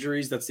after the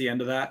injuries, that's the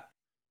end of that.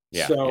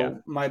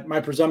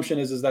 My presumption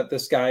is that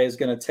this guy is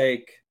going to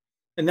take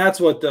 – and that's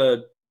what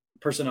the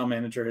personnel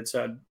manager had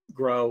said,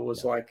 Groh,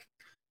 was like,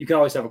 you can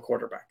always have a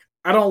quarterback.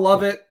 I don't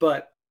love it,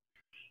 but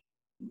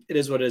it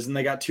is what it is. And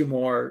they got two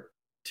more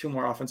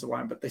offensive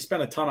line, but they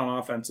spent a ton on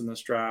offense in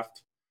this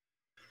draft.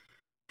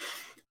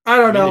 I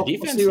don't know.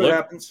 We'll see what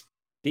happens.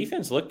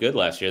 Defense looked good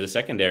last year. The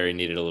secondary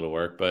needed a little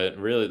work, but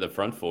really the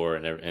front 4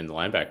 and the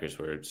linebackers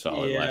were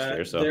solid last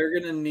year. So they're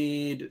gonna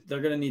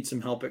need some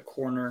help at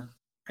corner,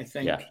 I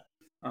think.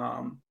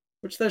 Yeah.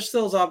 Which there's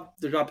still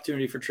there's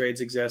opportunity for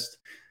trades exist.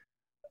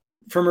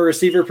 From a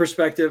receiver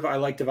perspective, I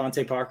like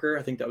Devontae Parker.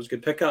 I think that was a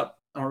good pickup.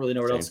 I don't really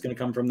know what else is going to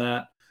come from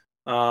that.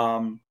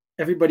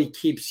 Everybody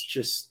keeps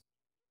just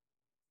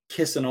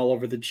kissing all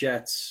over the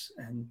Jets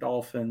and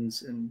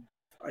Dolphins, and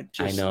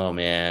I know,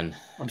 man.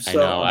 I'm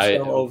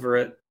so over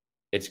it.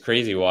 It's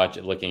crazy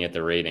looking at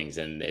the ratings,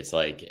 and it's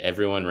like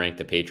everyone ranked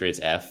the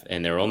Patriots F,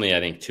 and there were only, I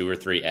think, 2 or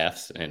 3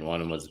 Fs, and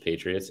one of them was the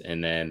Patriots.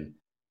 And then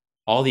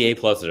all the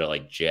A-pluses are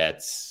like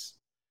Jets,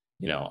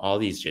 you know, all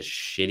these just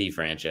shitty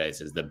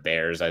franchises. The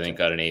Bears, I think,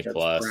 got an A+.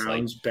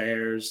 Browns,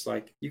 Bears,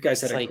 like, you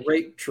guys had a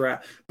great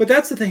draft. But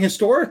that's the thing.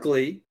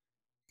 Historically,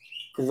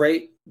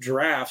 great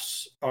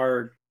drafts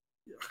are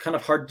kind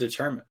of hard to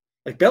determine.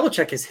 Like,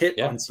 Belichick has hit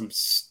on some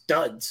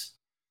studs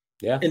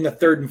in the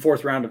 3rd and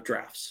 4th round of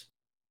drafts.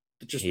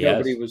 Just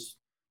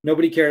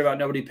nobody cared about,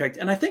 nobody picked.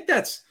 And I think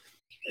that's,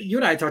 you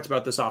and I talked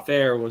about this off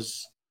air,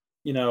 was,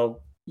 you know,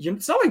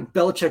 it's not like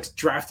Belichick's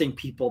drafting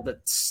people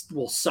that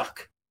will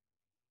suck.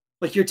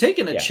 Like, you're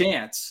taking a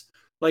chance.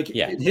 Like,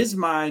 in his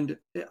mind,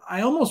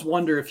 I almost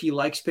wonder if he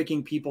likes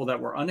picking people that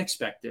were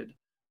unexpected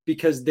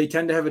because they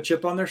tend to have a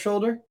chip on their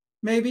shoulder.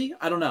 Maybe.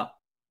 I don't know.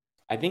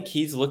 I think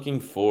he's looking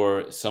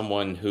for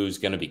someone who's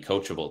going to be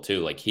coachable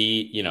too. Like,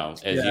 he, you know,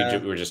 as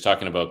you were just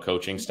talking about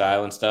coaching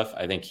style and stuff,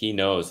 I think he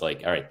knows,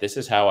 like, all right, this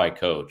is how I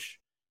coach.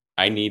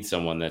 I need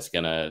someone that's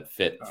going to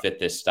fit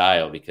this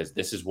style because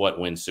this is what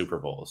wins Super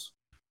Bowls.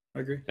 I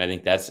agree.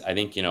 And I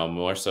think, you know,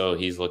 more so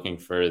he's looking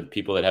for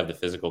people that have the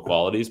physical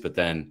qualities, but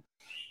then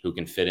who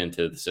can fit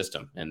into the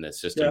system, and the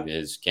system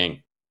is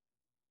king.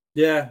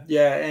 Yeah.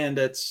 Yeah. And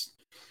it's,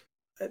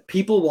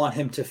 people want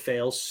him to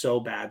fail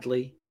so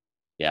badly.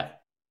 Yeah.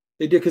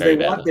 They do, because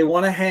they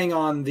want to hang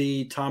on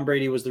the Tom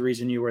Brady was the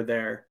reason you were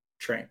there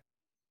train.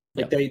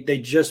 Like, they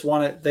just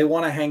want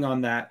to hang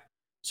on that.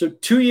 So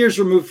 2 years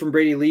removed from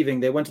Brady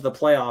leaving, they went to the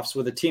playoffs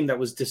with a team that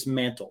was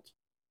dismantled.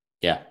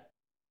 Yeah,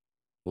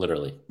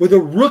 literally. With a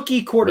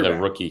rookie quarterback. With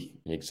a rookie,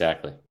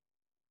 exactly.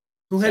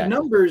 Who had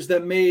numbers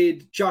that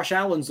made Josh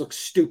Allen's look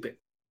stupid.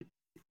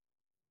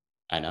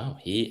 I know.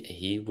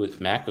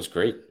 Mac was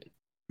great.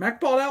 Mac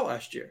balled out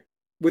last year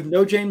with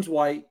no James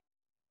White,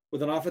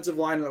 with an offensive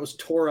line that was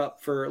tore up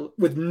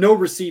with no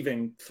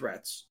receiving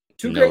threats.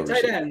 2 great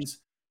tight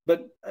ends,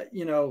 but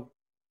you know,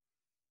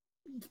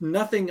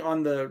 nothing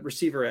on the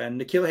receiver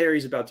end. N'Keal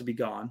Harry's about to be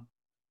gone.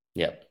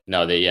 Yep.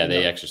 No, they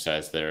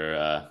exercised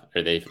their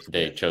or they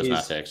chose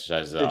not to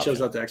exercise the option. They chose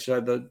not to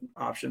exercise the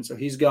option, so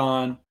he's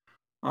gone.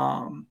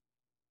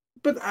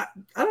 But I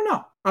don't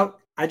know.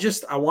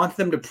 I want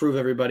them to prove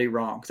everybody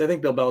wrong because I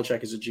think Bill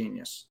Belichick is a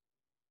genius.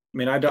 I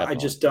mean, I Definitely.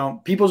 just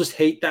don't. People just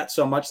hate that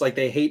so much. Like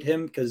they hate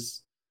him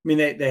because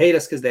they hate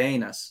us because they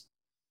ain't us.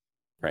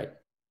 Right.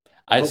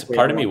 Hopefully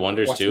Part of me everyone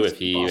wonders too watches if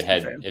the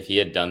Boston fan. he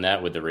had done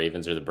that with the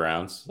Ravens or the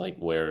Browns, like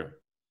where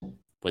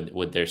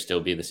would there still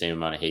be the same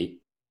amount of hate?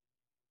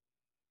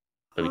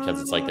 But because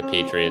it's like the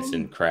Patriots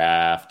and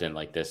Kraft and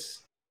like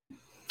this,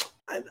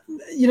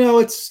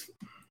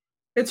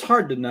 it's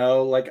hard to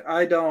know. Like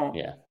I don't.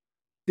 yeah.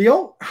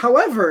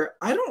 However,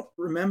 I don't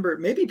remember.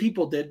 Maybe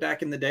people did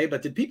back in the day,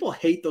 but did people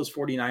hate those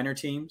 49er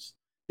teams?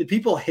 Did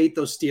people hate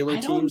those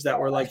Steeler teams that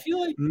were like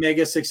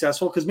mega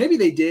successful? Because maybe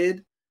they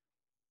did.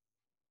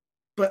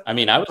 But I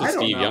mean, I was a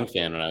Steve Young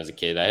fan when I was a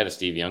kid. I had a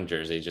Steve Young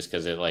jersey just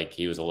because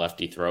he was a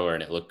lefty thrower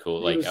and it looked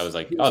cool. I was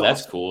like, oh,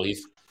 that's cool.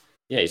 He's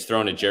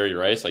throwing to Jerry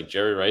Rice. Like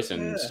Jerry Rice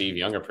and Steve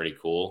Young are pretty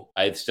cool.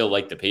 I still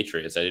like the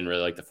Patriots. I didn't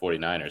really like the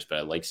 49ers, but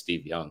I like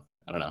Steve Young.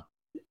 I don't know.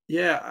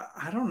 Yeah,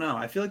 I don't know.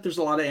 I feel like there's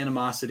a lot of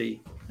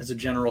animosity as a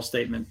general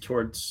statement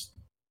towards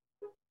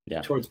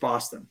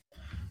Boston.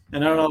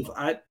 And I don't know if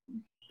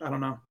I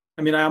don't know.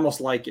 I mean, I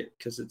almost like it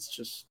because it's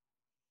just.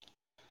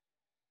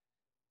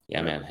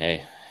 Yeah, man.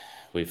 Hey,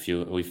 it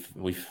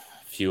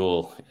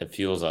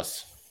fuels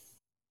us.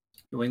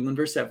 New England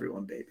versus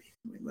everyone, baby.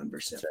 New England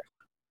versus everyone.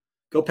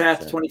 Go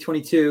Pats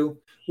 2022.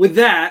 With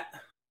that,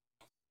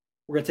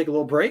 we're going to take a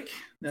little break.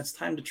 That's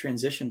time to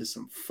transition to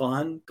some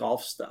fun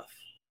golf stuff.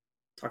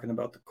 Talking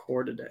about the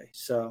core today.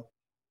 So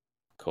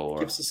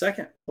give us a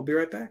second. We'll be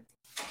right back.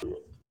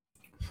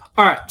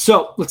 All right.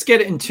 So let's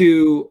get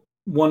into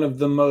one of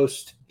the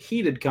most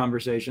heated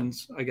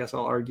conversations, I guess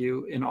I'll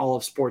argue, in all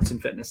of sports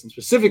and fitness, and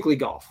specifically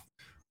golf,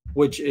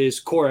 which is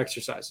core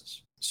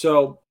exercises.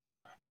 So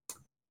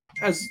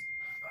as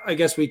I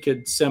guess we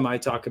could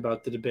semi-talk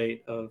about the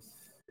debate of,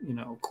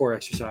 core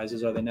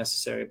exercises, are they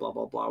necessary, blah,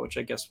 blah, blah, which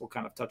I guess we'll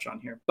kind of touch on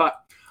here. But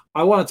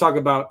I want to talk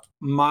about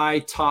my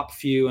top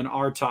few and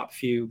our top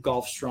few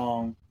Golf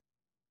Strong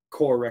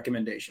core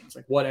recommendations,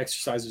 like what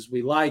exercises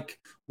we like,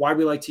 why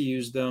we like to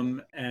use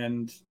them,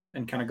 and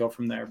kind of go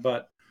from there.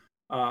 But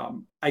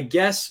I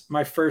guess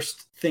my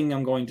first thing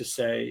I'm going to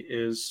say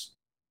is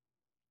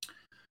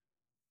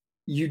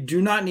you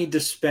do not need to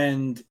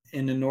spend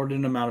an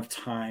inordinate amount of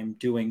time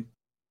doing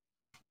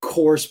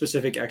core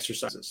specific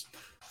exercises.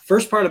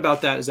 First part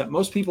about that is that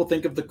most people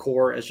think of the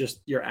core as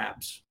just your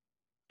abs.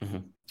 Mm-hmm.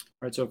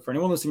 Right. So for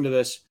anyone listening to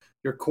this,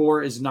 your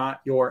core is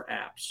not your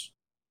abs.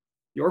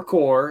 Your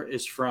core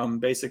is from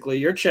basically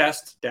your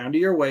chest down to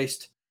your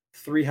waist,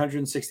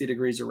 360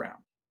 degrees around.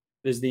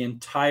 It is the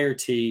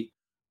entirety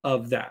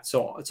of that.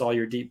 So it's all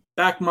your deep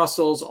back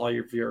muscles, all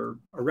your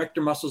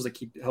erector muscles that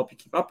help you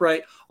keep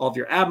upright, all of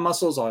your ab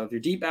muscles, all of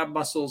your deep ab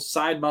muscles,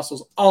 side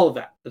muscles, all of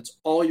that. That's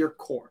all your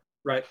core,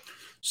 right?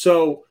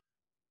 So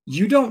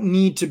you don't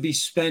need to be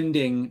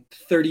spending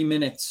 30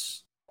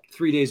 minutes,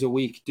 3 days a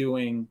week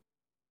doing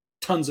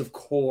tons of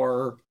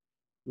core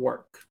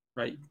work,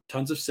 right?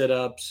 Tons of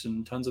sit-ups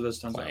and tons of this,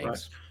 tons of that,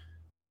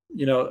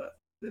 right?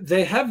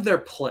 They have their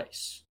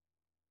place.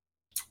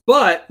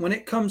 But when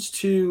it comes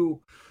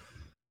to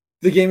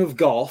the game of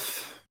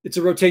golf, it's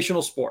a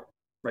rotational sport,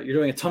 right? You're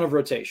doing a ton of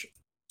rotation,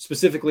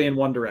 specifically in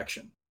one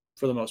direction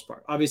for the most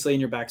part. Obviously, in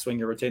your backswing,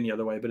 you're rotating the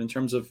other way. But in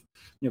terms of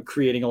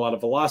creating a lot of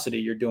velocity,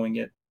 you're doing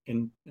it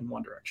in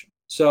one direction.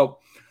 So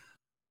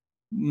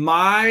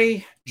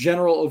my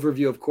general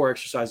overview of core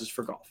exercises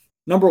for golf.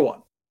 Number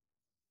one,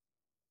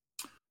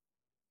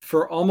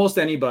 for almost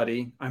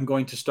anybody, I'm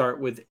going to start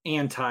with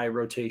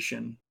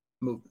anti-rotation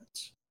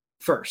movements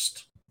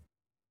first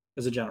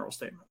as a general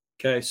statement.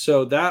 Okay,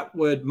 so that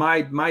would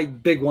my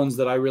big ones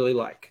that I really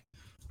like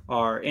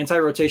are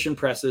anti-rotation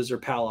presses or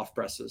pal-off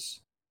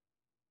presses,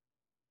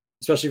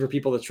 especially for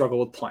people that struggle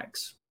with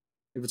planks.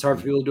 If it's hard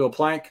for people to do a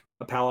plank,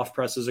 a pal-off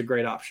press is a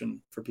great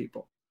option for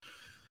people.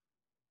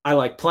 I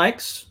like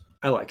planks,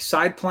 I like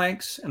side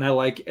planks, and I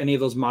like any of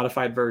those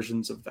modified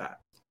versions of that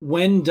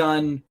when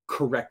done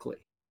correctly,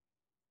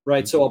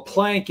 right? So a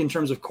plank in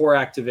terms of core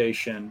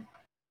activation,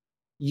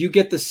 you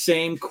get the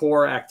same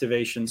core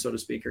activation, so to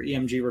speak, or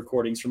EMG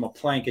recordings from a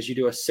plank as you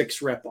do a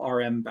 6-rep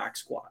RM back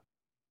squat,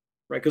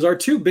 right? Because our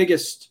two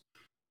biggest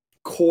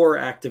core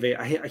activate,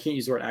 I can't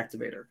use the word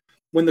activator.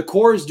 When the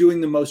core is doing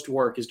the most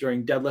work is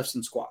during deadlifts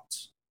and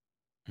squats.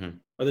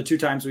 Are the two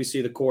times we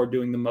see the core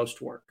doing the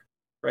most work,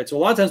 right? So a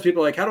lot of times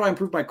people are like, how do I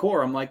improve my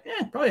core? I'm like,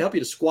 probably help you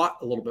to squat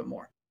a little bit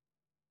more.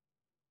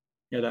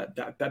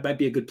 That might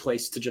be a good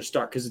place to just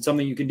start because it's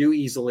something you can do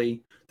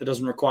easily that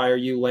doesn't require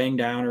you laying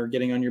down or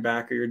getting on your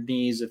back or your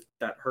knees if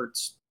that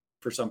hurts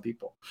for some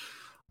people.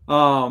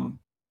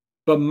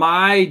 But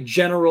my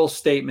general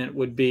statement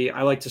would be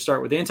I like to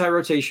start with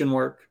anti-rotation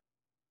work,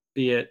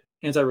 be it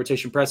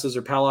anti-rotation presses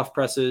or pal-off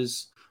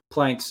presses,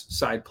 planks,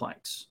 side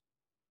planks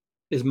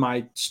is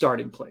my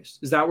starting place.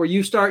 Is that where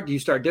you start? Do you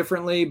start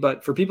differently?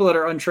 But for people that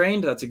are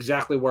untrained, that's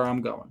exactly where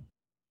I'm going.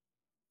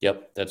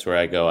 Yep, that's where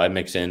I go. I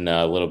mix in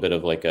a little bit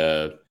of like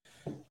a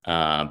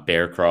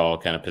bear crawl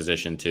kind of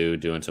position too,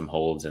 doing some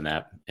holds in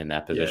that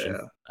position.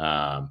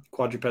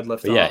 Quadruped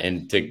lift. Yeah,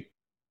 and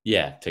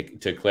Yeah,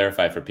 to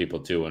clarify for people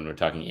too, when we're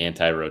talking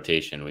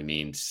anti-rotation, we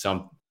mean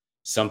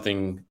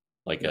something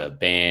like a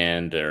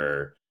band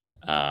or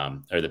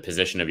the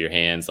position of your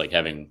hands, like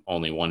having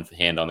only one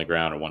hand on the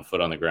ground or one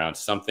foot on the ground.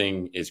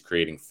 Something is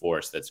creating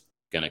force that's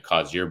going to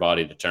cause your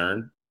body to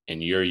turn,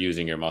 and you're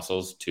using your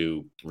muscles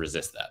to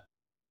resist that.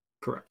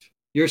 Correct.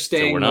 You're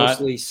staying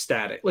mostly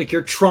static. Like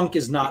your trunk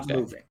is not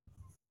moving.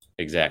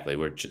 Exactly.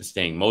 We're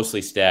staying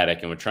mostly static,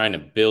 and we're trying to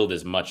build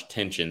as much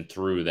tension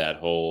through that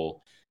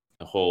whole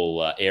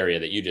area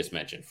that you just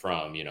mentioned,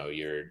 from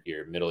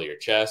your middle of your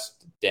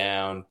chest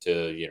down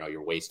to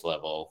your waist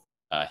level,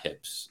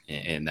 hips,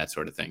 and that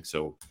sort of thing.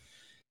 So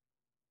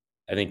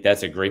I think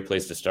that's a great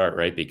place to start,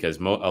 right? Because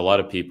a lot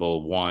of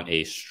people want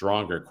a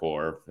stronger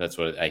core. That's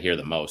what I hear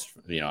the most.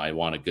 I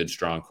want a good,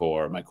 strong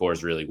core. My core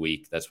is really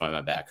weak. That's why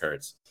my back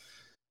hurts.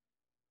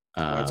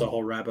 That's a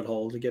whole rabbit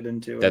hole to get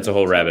into. That's a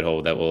whole rabbit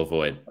hole that we'll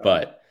avoid.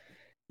 But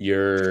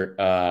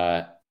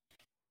the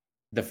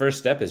first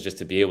step is just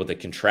to be able to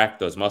contract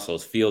those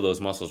muscles, feel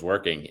those muscles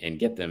working, and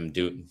get them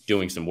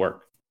doing some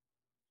work,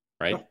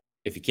 right? Yeah.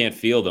 If you can't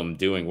feel them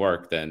doing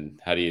work, then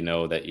how do you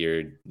know that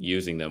you're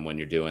using them when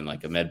you're doing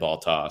like a med ball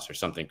toss or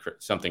something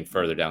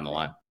further down the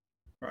line?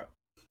 Right.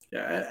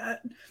 Yeah.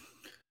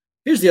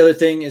 Here's the other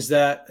thing is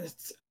that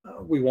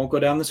we won't go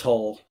down this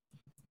hole,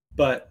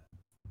 but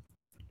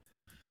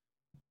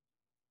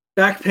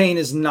back pain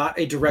is not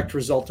a direct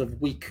result of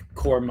weak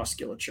core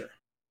musculature.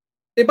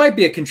 It might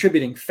be a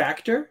contributing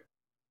factor,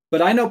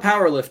 but I know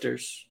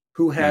powerlifters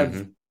who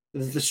have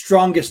the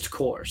strongest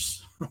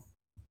cores. I'm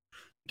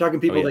talking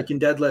people that can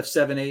deadlift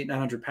 700, 800,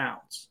 900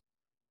 pounds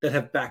that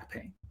have back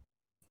pain.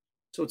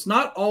 So it's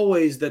not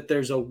always that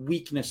there's a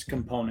weakness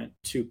component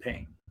to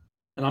pain.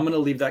 And I'm going to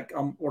leave that.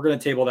 We're going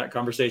to table that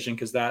conversation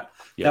because that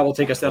will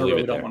take us down a road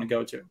we don't want to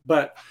go to.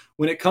 But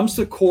when it comes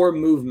to core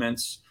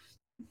movements,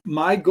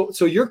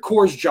 so your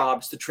core's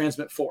job is to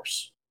transmit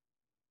force,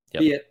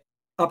 be it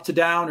up to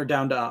down or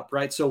down to up,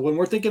 right? So when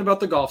we're thinking about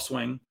the golf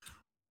swing,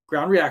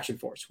 ground reaction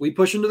force, we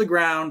push into the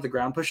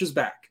ground pushes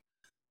back.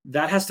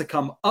 That has to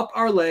come up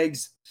our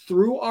legs,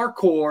 through our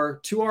core,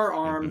 to our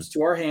arms,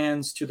 to our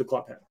hands, to the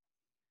club head.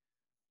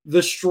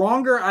 The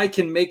stronger I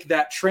can make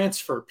that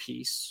transfer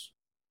piece,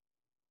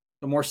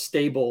 the more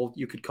stable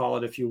you could call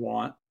it if you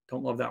want.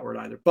 Don't love that word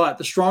either. But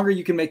the stronger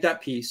you can make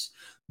that piece,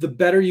 the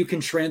better you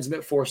can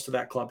transmit force to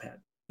that club head.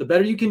 The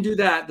better you can do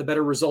that, the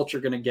better results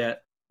you're going to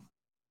get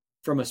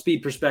from a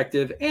speed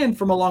perspective and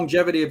from a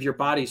longevity of your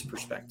body's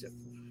perspective.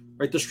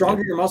 Right? The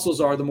stronger your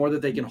muscles are, the more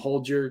that they can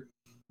hold your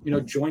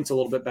joints a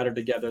little bit better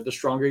together, the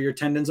stronger your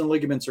tendons and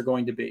ligaments are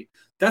going to be.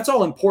 That's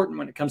all important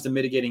when it comes to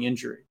mitigating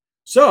injury.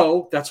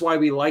 So that's why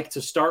we like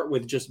to start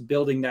with just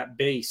building that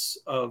base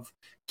of,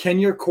 can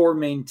your core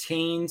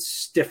maintain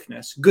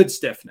stiffness, good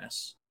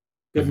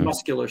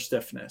muscular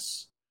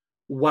stiffness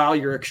while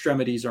your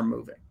extremities are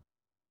moving?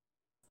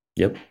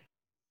 Yep.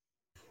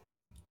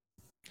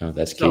 Oh,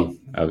 that's key. So,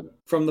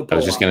 I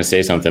was just going to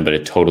say something, but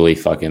it totally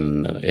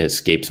fucking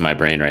escapes my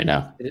brain right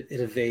now. It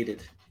evaded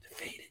you.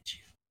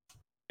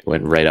 It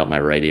went right out my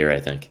right ear, I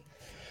think.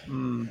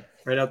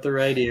 Right out the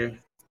right ear.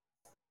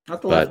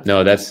 Not the but left.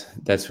 No, that's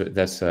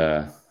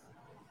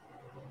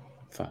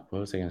fuck. What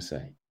was I going to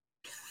say?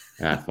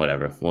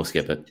 Whatever. We'll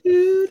skip it.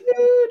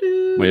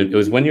 It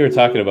was when you were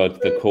talking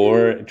about the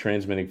core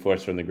transmitting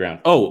force from the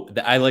ground. Oh,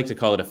 I like to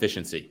call it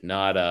efficiency,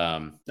 not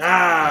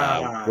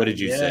what did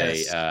you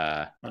say?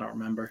 I don't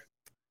remember.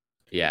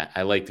 Yeah,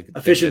 I like to.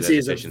 Efficiency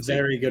is a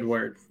very good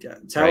word. Yeah,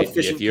 it's how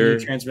efficient can you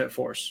transmit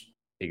force.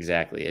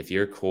 Exactly. If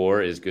your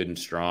core is good and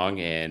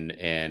strong,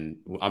 and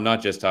I'm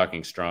not just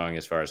talking strong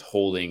as far as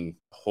holding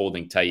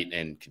tight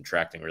and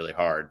contracting really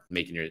hard,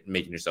 making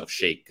yourself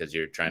shake because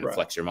you're trying to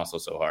flex your muscle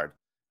so hard.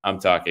 I'm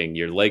talking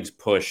your legs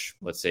push,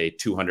 let's say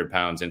 200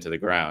 pounds into the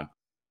ground.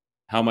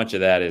 How much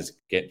of that is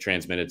get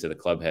transmitted to the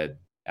club head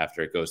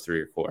after it goes through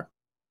your core?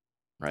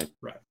 Right.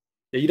 Right.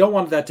 Yeah, you don't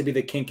want that to be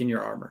the kink in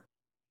your armor.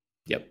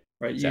 Yep.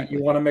 Right. Exactly.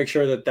 You want to make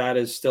sure that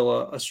is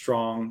still a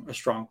strong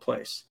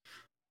place.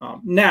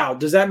 Now,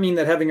 does that mean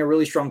that having a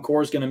really strong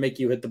core is going to make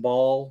you hit the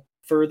ball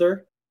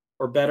further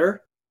or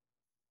better?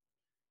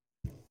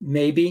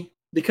 Maybe.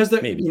 Because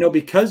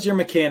because your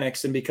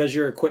mechanics and because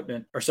your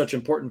equipment are such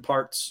important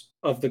parts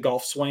of the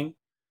golf swing,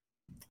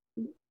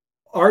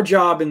 our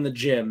job in the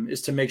gym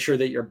is to make sure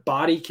that your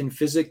body can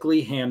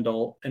physically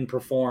handle and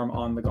perform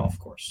on the golf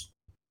course,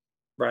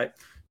 right?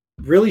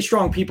 Really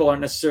strong people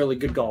aren't necessarily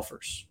good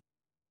golfers.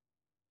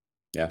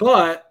 Yeah.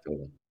 But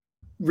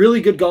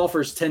really good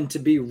golfers tend to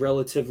be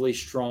relatively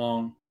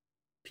strong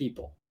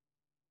people.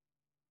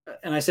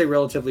 And I say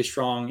relatively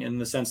strong in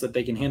the sense that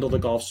they can handle the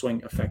golf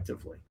swing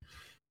effectively.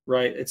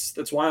 Right.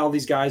 That's why all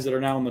these guys that are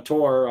now on the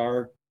tour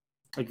are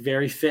like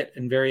very fit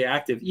and very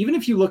active. Even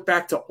if you look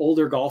back to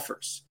older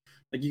golfers,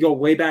 like you go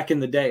way back in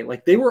the day,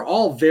 like they were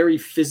all very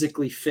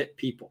physically fit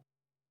people.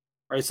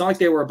 Right. It's not like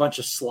they were a bunch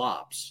of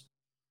slobs.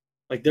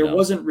 Like there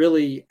wasn't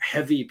really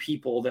heavy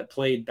people that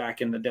played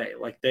back in the day.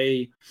 Like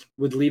they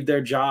would leave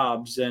their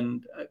jobs,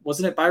 and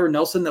wasn't it Byron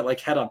Nelson that like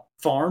had a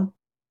farm?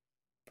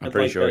 I'm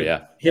pretty sure. He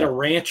had a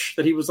ranch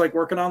that he was like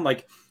working on.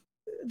 Like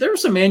there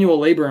was some manual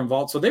labor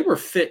involved, so they were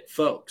fit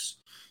folks.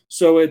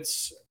 So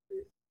it's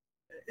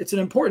an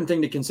important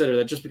thing to consider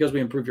that just because we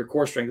improve your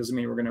core strength doesn't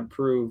mean we're going to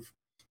improve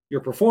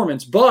your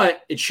performance,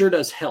 but it sure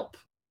does help.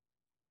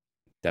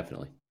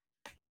 Definitely.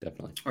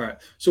 All right.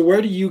 So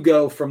where do you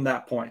go from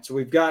that point? So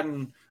we've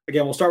gotten,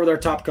 again, we'll start with our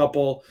top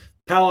couple: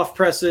 Palloff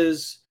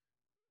presses,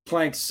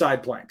 planks,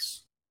 side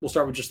planks. We'll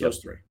start with just those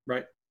three,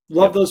 right?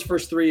 Love those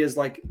first three as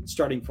like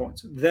starting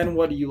points. Then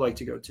what do you like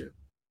to go to?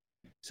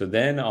 So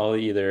then I'll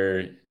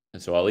either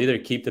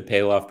keep the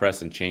Palloff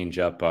press and change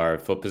up our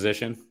foot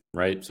position,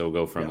 right? So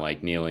we'll go from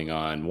like kneeling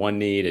on one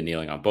knee to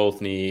kneeling on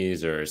both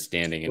knees, or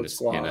standing in a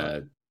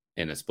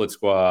split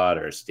squat,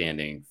 or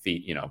standing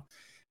feet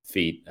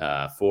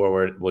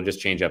forward. We'll just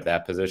change up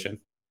that position.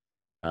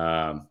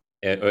 And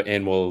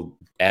we'll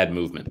add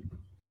movement.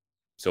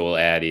 So we'll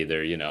add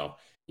either,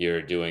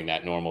 you're doing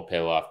that normal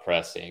Palloff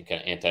press and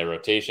kind of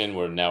anti-rotation,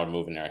 where now we're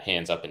moving our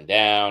hands up and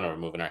down, or we're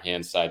moving our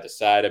hands side to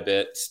side a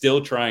bit,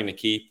 still trying to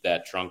keep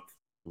that trunk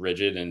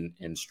rigid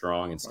and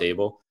strong and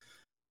stable.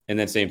 And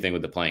then same thing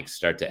with the planks.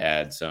 Start to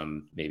add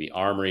some maybe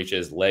arm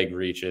reaches, leg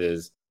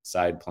reaches,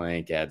 side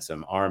plank, add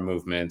some arm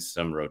movements,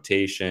 some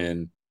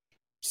rotation.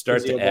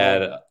 Start to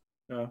add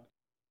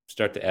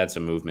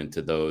some movement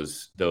to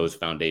those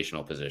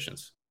foundational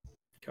positions.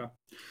 Okay.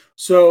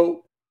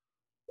 So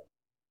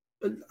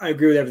I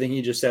agree with everything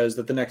he just says,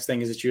 that the next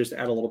thing is that you just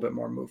add a little bit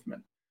more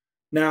movement.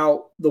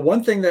 Now, the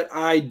one thing that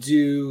I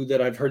do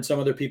that I've heard some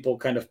other people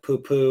kind of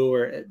poo-poo,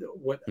 or I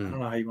don't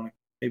know how you want to,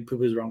 maybe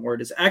poo-poo is the wrong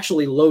word, is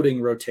actually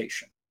loading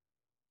rotation.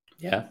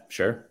 Yeah,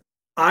 sure.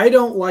 I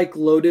don't like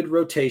loaded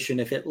rotation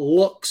if it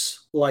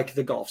looks like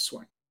the golf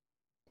swing.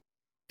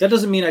 That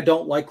doesn't mean I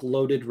don't like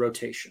loaded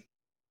rotation,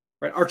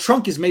 right? Our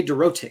trunk is made to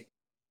rotate.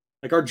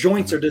 Like our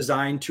joints are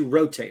designed to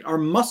rotate. Our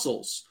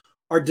muscles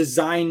are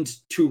designed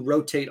to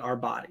rotate our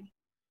body.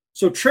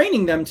 So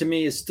training them to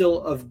me is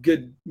still of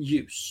good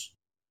use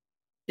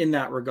in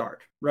that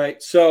regard,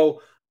 right?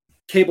 So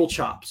cable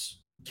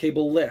chops,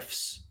 cable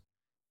lifts,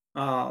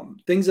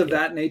 things of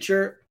that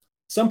nature.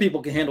 Some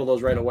people can handle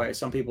those right away.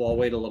 Some people will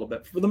wait a little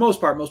bit. For the most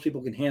part, most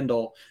people can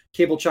handle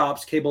cable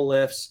chops, cable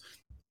lifts,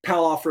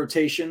 Palloff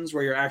rotations,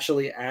 where you're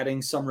actually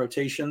adding some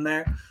rotation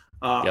there.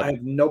 I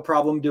have no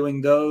problem doing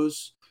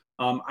those.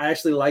 I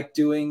actually like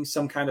doing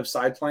some kind of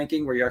side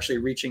planking where you're actually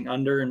reaching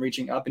under and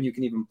reaching up, and you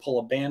can even pull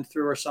a band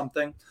through or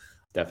something.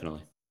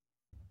 Definitely.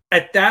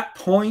 At that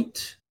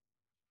point,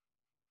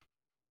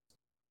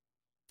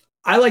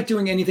 I like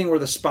doing anything where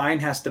the spine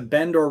has to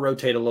bend or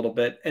rotate a little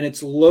bit, and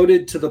it's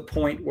loaded to the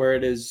point where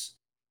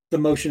the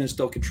motion is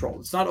still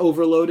controlled. It's not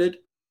overloaded.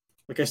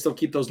 Like I still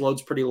keep those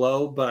loads pretty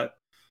low, but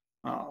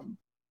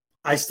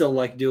I still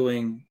like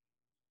doing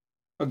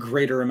a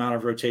greater amount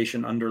of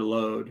rotation under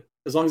load,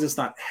 as long as it's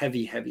not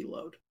heavy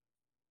load.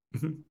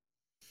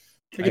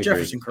 Like a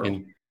Jefferson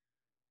curl.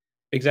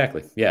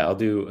 Exactly. Yeah, I'll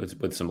do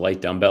with some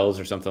light dumbbells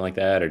or something like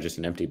that, or just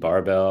an empty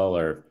barbell,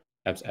 or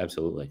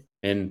absolutely.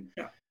 And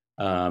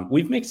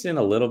we've mixed in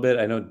a little bit.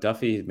 I know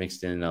Duffy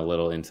mixed in a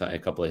little into a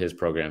couple of his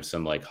programs,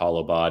 some like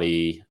hollow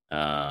body,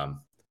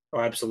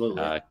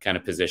 absolutely, kind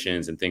of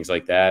positions and things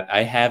like that.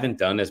 I haven't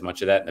done as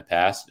much of that in the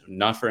past,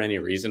 not for any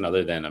reason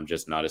other than I'm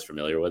just not as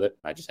familiar with it.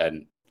 I just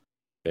hadn't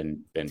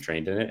been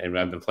trained in it, and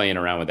I've been playing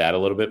around with that a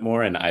little bit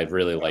more, and I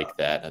really like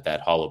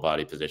that hollow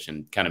body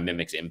position. Kind of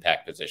mimics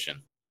impact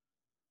position.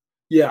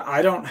 Yeah,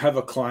 I don't have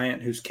a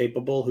client who's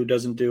capable who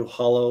doesn't do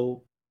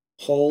hollow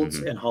holds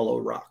and hollow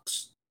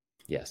rocks.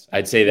 Yes,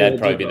 I'd say that'd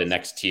probably be the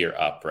next tier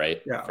up,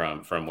 right? Yeah.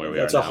 From where we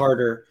are. That's a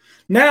harder.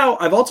 Now,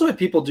 I've also had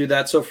people do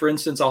that. So, for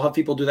instance, I'll have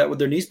people do that with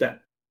their knees bent.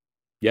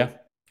 Yeah,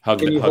 hug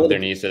their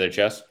knees to their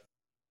chest.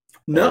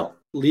 No,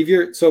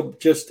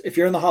 just if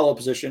you're in the hollow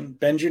position,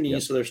 bend your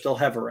knees so they're still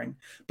hovering,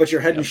 but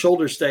your head and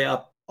shoulders stay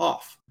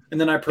off.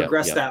 And then I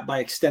progress that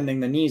by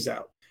extending the knees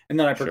out, and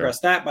then I progress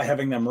that by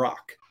having them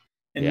rock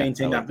and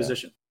maintain that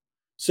position.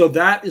 So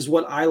that is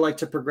what I like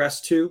to progress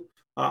to.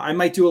 I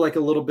might do like a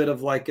little bit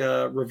of like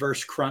a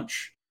reverse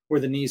crunch where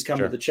the knees come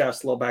to the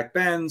chest, low back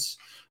bends.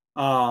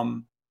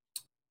 Because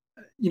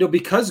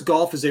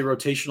golf is a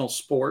rotational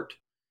sport,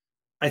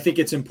 I think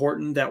it's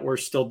important that we're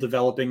still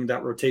developing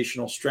that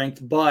rotational strength,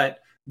 but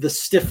the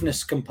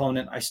stiffness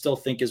component I still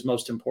think is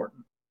most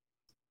important,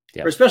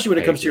 especially when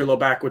it comes to your low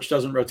back, which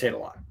doesn't rotate a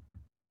lot.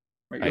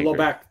 Right? Your low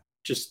back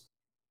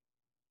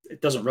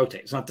it doesn't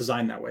rotate. It's not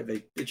designed that way.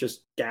 It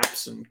just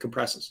gaps and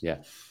compresses. Yeah,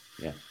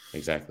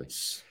 exactly.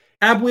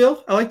 Ab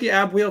wheel. I like the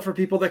ab wheel for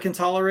people that can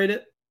tolerate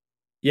it.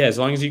 Yeah, as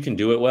long as you can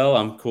do it well,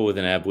 I'm cool with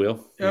an ab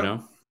wheel.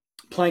 Yep.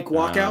 Plank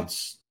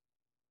walkouts.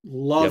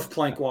 Love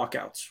plank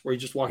walkouts where you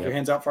just walk your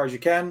hands out far as you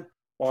can,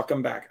 walk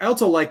them back. I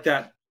also like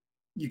that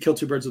you kill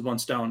two birds with one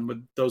stone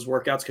with those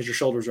workouts because your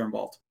shoulders are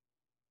involved.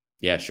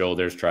 Yeah,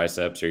 shoulders,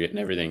 triceps, you're getting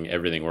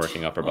everything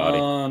working upper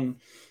body.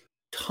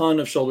 Ton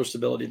of shoulder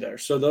stability there.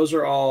 So those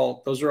are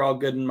all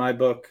good in my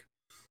book.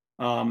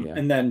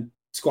 And then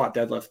squat,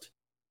 deadlift.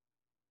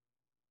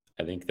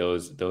 I think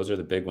those are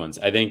the big ones.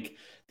 I think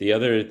the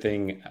other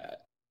thing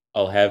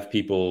I'll have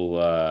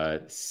people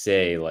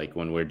say, like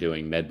when we're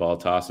doing med ball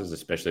tosses,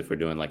 especially if we're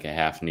doing like a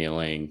half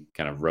kneeling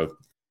kind of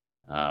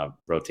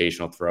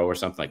rotational throw or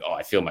something, like, oh,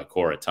 I feel my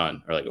core a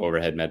ton, or like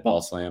overhead med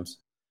ball slams.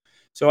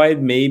 So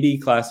I'd maybe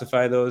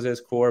classify those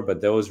as core,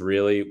 but those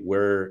really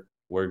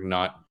I'm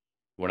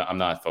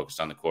not focused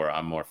on the core.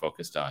 I'm more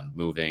focused on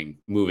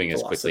moving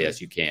as quickly as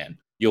you can.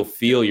 You'll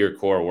feel your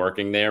core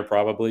working there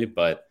probably,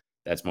 but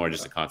that's more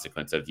just a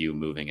consequence of you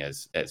moving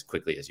as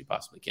quickly as you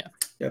possibly can.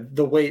 Yeah,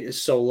 the weight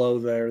is so low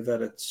there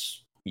that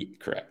it's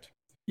correct.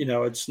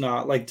 It's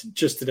not like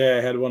just today.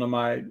 I had one of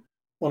my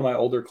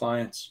older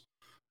clients.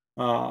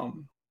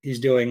 He's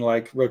doing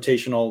like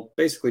rotational,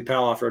 basically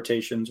pal off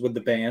rotations with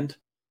the band,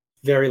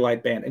 very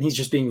light band, and he's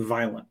just being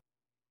violent.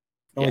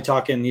 Only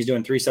talking, he's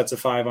doing 3 sets of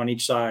 5 on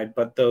each side,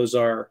 but those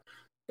are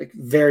like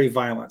very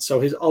violent.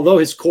 So although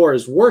his core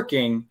is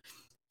working,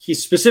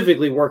 he's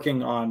specifically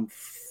working on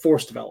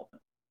force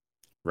development,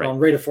 on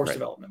rate of force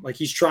development. Like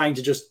he's trying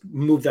to just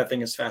move that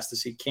thing as fast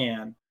as he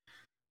can.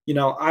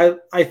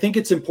 I think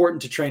it's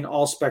important to train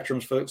all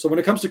spectrums so when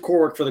it comes to core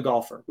work for the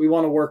golfer, we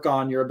want to work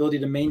on your ability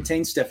to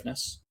maintain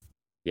stiffness.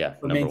 Yeah.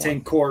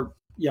 Maintain core.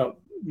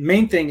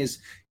 Main thing is,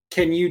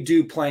 can you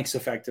do planks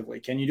effectively?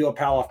 Can you do a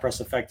pal off press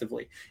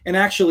effectively? And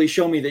actually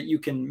show me that you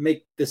can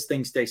make this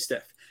thing stay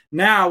stiff.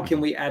 Now,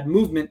 can we add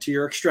movement to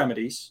your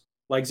extremities,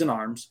 legs and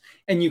arms,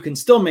 and you can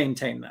still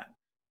maintain that?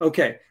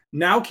 Okay.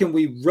 Now, can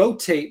we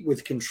rotate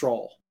with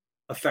control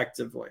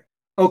effectively?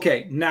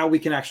 Okay. Now we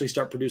can actually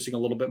start producing a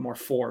little bit more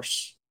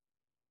force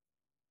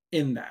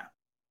in that,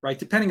 right?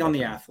 Depending on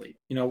the athlete.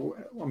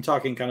 I'm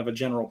talking kind of a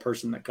general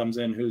person that comes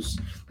in who's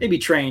maybe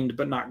trained,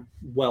 but not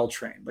well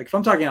trained. Like if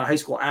I'm talking a high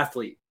school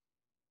athlete,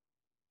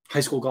 high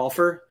school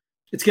golfer,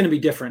 it's going to be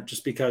different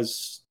just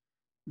because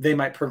they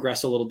might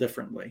progress a little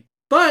differently.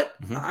 But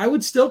I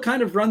would still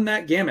kind of run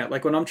that gamut.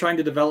 Like when I'm trying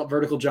to develop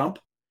vertical jump,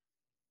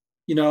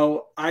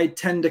 I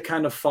tend to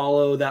kind of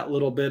follow that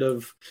little bit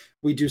of,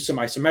 we do some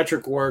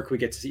isometric work, we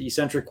get to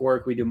eccentric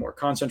work, we do more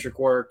concentric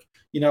work.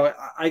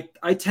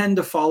 I tend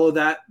to follow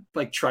that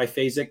like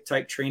triphasic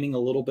type training a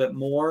little bit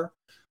more.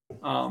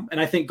 And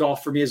I think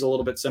golf for me is a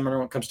little bit similar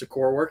when it comes to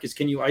core work is,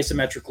 can you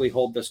isometrically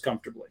hold this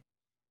comfortably?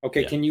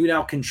 Okay. Yeah. Can you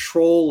now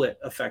control it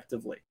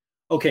effectively?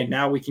 Okay.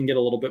 Now we can get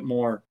a little bit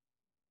more,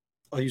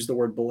 I'll use the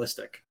word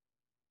ballistic.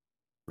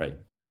 Right.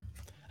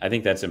 I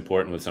think that's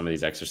important with some of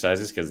these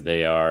exercises because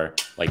they are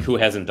like, who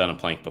hasn't done a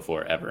plank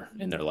before ever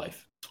in their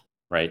life,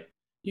 right?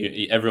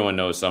 Everyone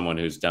knows someone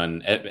who's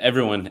done,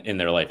 everyone in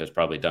their life has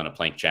probably done a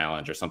plank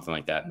challenge or something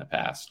like that in the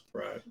past.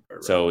 Right.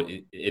 So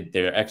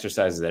they're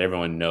exercises that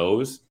everyone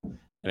knows.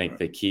 I think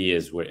the key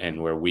is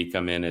where we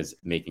come in is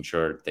making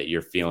sure that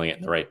you're feeling it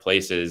in the right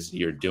places.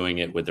 You're doing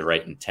it with the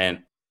right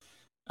intent.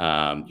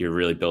 You're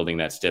really building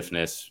that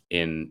stiffness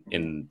in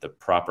the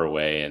proper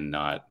way and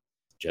not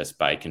just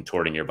by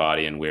contorting your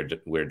body in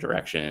weird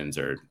directions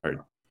or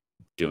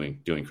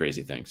doing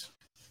crazy things.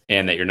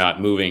 And that you're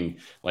not moving,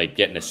 like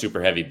getting a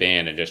super heavy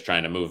band and just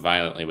trying to move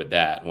violently with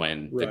that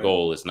when the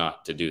goal is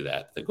not to do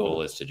that. The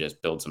goal is to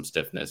just build some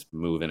stiffness,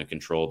 move in a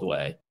controlled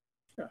way,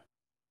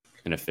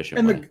 an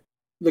efficient way.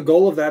 The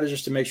goal of that is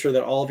just to make sure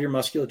that all of your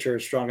musculature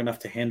is strong enough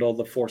to handle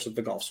the force of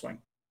the golf swing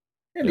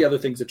and the other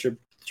things that your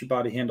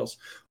body handles.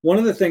 One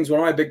of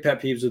my big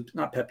pet peeves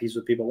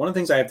with people, one of the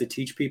things I have to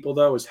teach people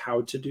though, is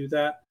how to do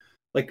that.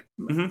 Like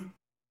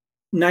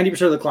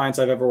 90% of the clients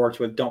I've ever worked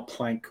with don't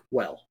plank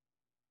well.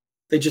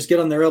 They just get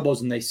on their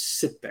elbows and they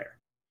sit there,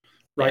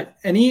 right?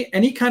 Yeah.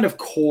 Any kind of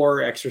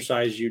core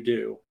exercise you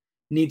do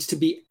needs to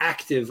be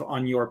active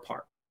on your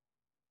part.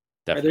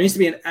 Right? There needs to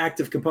be an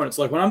active component.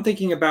 So like when I'm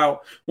thinking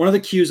about, one of the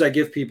cues I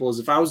give people is,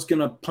 if I was going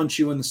to punch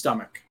you in the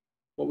stomach,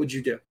 what would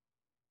you do?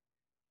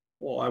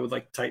 Well, I would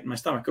like tighten my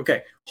stomach.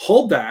 Okay.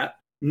 Hold that.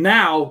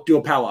 Now do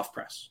a pal off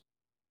press.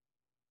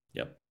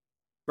 Yep.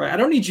 Right. I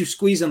don't need you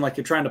squeezing like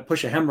you're trying to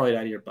push a hemorrhoid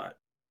out of your butt,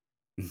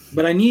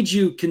 but I need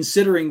you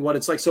considering what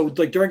it's like. So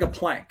like during a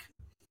plank,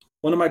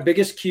 one of my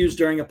biggest cues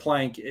during a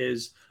plank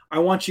is, I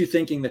want you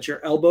thinking that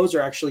your elbows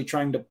are actually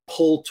trying to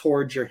pull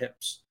towards your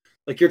hips.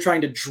 Like you're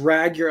trying to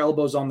drag your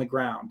elbows on the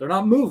ground. They're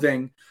not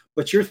moving,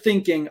 but you're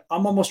thinking,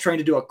 I'm almost trying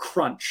to do a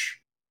crunch,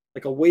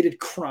 like a weighted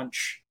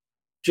crunch,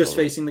 just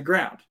facing the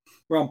ground,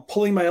 where I'm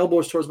pulling my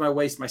elbows towards my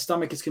waist. My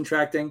stomach is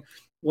contracting.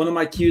 One of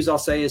my cues I'll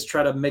say is,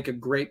 try to make a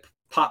grape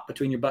pop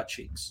between your butt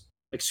cheeks.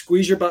 Like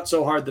squeeze your butt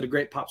so hard that a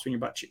grape pops between your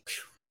butt cheeks,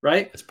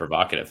 right? It's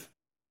provocative.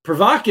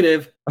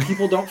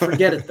 People don't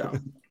forget it though.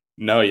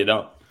 No, you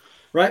don't.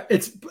 Right.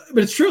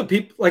 But it's true.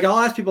 People, like, I'll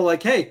ask people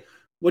like, hey,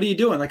 what are you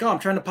doing? Like, oh, I'm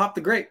trying to pop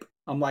the grape.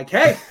 I'm like,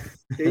 hey,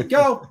 here you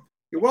go.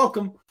 You're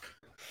welcome.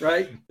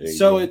 Right.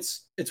 So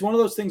it's one of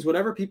those things,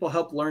 whatever people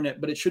help learn it,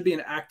 but it should be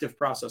an active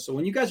process. So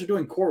when you guys are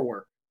doing core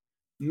work,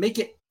 make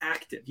it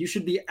active. You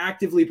should be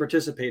actively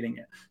participating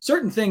in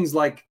certain things,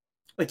 like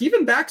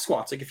even back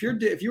squats. Like if you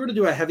were to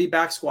do a heavy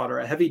back squat or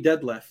a heavy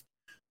deadlift,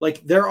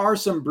 like there are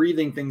some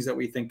breathing things that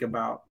we think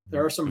about.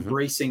 There are some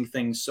bracing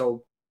things.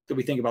 So that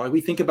we think about, like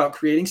we think about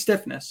creating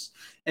stiffness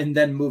and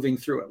then moving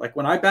through it. Like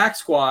when I back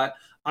squat,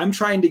 I'm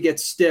trying to get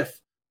stiff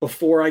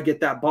before I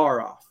get that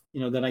bar off.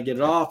 Then I get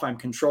it off. I'm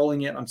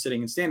controlling it. I'm sitting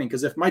and standing.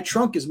 Because if my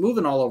trunk is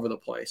moving all over the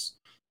place,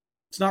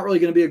 it's not really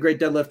going to be a great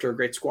deadlift or a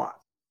great squat.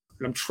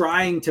 But I'm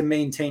trying to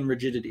maintain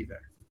rigidity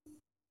there.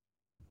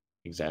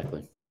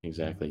 Exactly.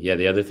 Yeah,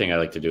 the other thing I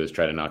like to do is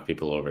try to knock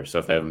people over. So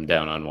if I have them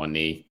down on one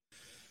knee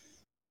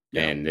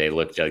and they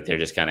look like they're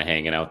just kind of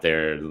hanging out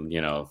there,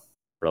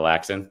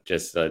 relaxing,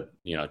 just, don't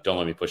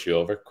let me push you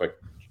over. Quick,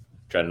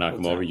 try to knock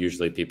them over.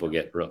 Usually people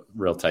get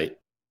real tight.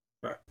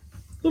 Right.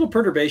 Little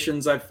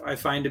perturbations I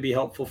find to be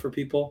helpful for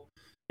people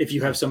if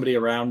you have somebody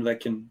around that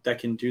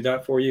can do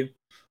that for you.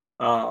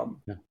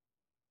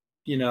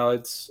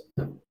 It's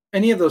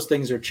any of those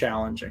things are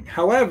challenging.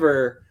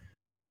 However,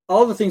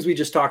 all the things we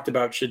just talked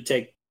about should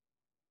take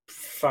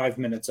 5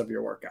 minutes of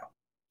your workout.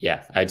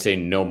 Yeah, I'd say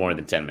no more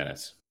than 10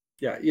 minutes.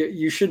 Yeah,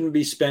 you shouldn't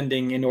be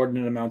spending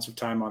inordinate amounts of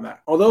time on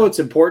that. Although it's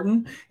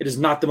important, it is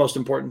not the most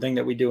important thing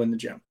that we do in the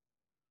gym.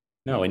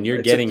 No, and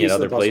you're getting it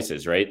other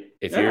places, right?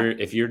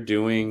 If you're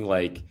doing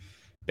like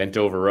bent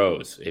over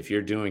rows, if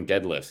you're doing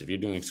deadlifts, if you're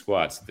doing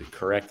squats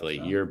correctly,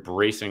 you're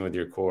bracing with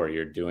your core.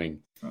 You're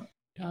doing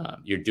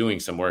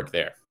some work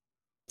there.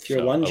 If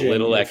you're lunging, a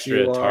little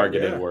extra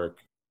targeted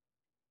work.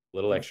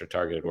 Little extra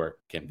targeted work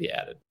can be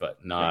added,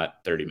 but not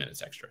 30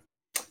 minutes extra.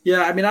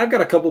 Yeah, I mean, I've got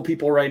a couple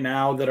people right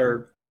now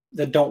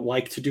that don't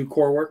like to do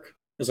core work,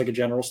 as like a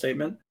general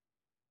statement.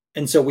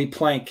 And so we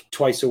plank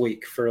twice a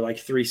week for like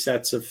 3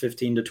 sets of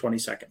 15 to 20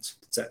 seconds.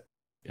 That's it.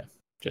 Yeah,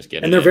 just get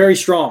it. And they're very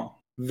strong,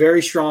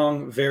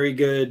 very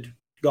good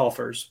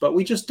golfers, but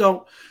we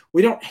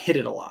don't hit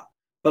it a lot.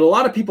 But a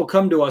lot of people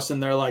come to us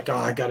and they're like, "Oh,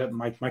 I got it.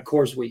 My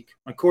core's weak.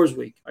 I got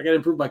to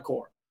improve my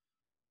core."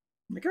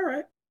 I'm like, "All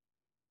right.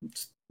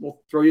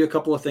 We'll throw you a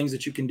couple of things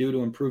that you can do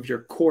to improve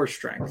your core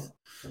strength."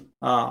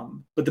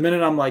 But the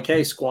minute I'm like,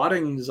 "Hey,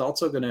 squatting is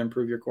also going to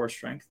improve your core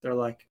strength," they're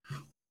like,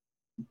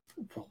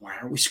 "Well, why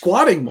aren't we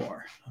squatting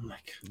more?" I'm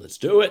like, "Let's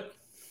do it."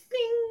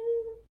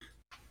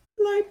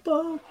 Ding, light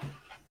bulb.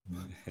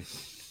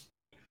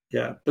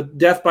 Yeah, but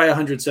death by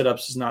 100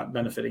 sit-ups is not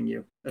benefiting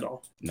you at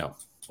all. No,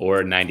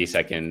 or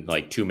 90-second,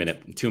 like 2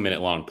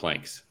 minute long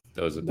planks.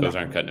 Those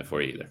aren't cutting it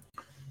for you either.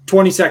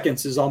 20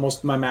 seconds is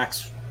almost my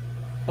max.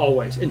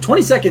 Always. In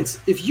 20 seconds,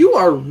 if you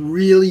are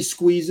really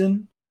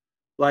squeezing,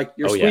 like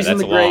you're squeezing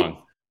the grate,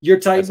 you're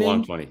tightening. That's a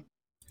long 20.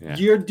 Yeah.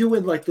 You're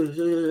doing like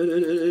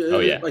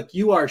like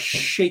you are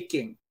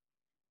shaking.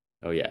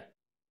 Oh yeah.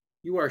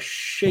 You are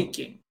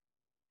shaking.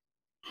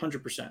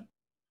 100%.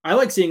 I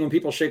like seeing when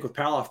people shake with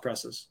Palloff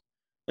presses,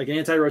 like an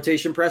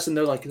anti-rotation press, and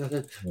they're like,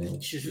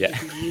 like shake,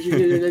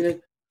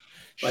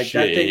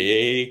 that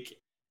thing.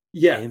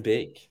 Yeah, and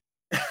bake.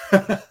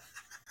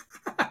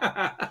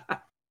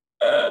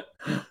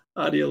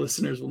 Audio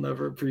listeners will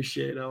never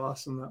appreciate how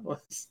awesome that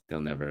was.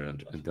 They'll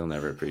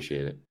never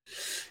appreciate it.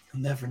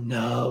 You'll never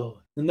know.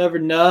 You'll never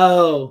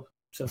know.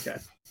 It's okay.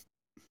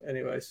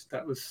 Anyways,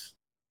 that was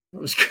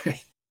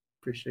great.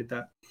 Appreciate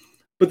that.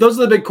 But those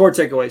are the big core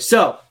takeaways.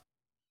 So,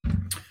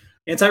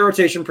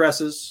 anti-rotation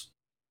presses,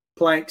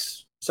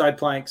 planks, side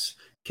planks,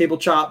 cable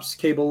chops,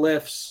 cable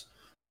lifts,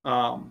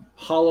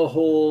 hollow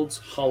holds,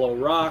 hollow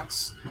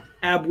rocks,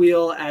 ab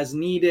wheel as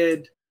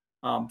needed,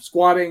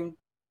 squatting,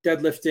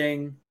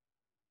 deadlifting,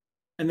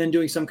 and then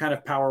doing some kind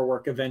of power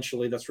work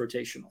eventually that's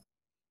rotational.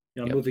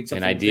 Moving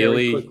something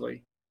very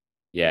quickly.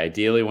 Yeah,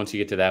 ideally, once you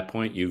get to that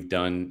point, you're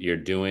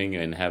doing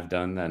and have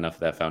done enough of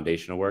that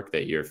foundational work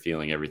that you're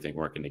feeling everything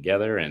working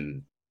together,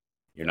 and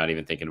you're not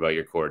even thinking about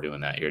your core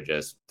doing that. You're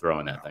just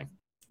throwing that thing.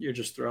 You're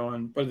just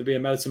throwing, whether it be a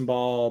medicine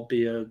ball,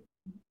 be a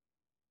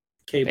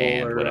cable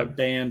a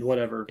band,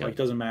 whatever. Yep. Like,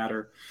 doesn't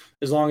matter.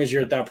 As long as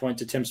you're at that point,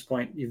 to Tim's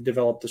point, you've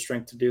developed the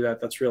strength to do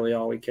that. That's really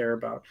all we care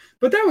about.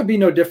 But that would be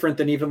no different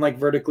than even like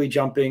vertically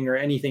jumping or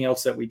anything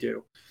else that we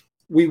do.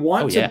 We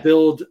want to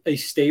build a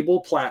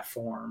stable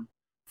platform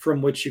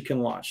from which you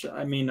can launch.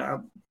 I mean, I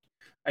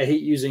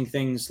hate using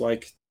things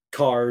like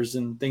cars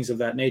and things of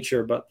that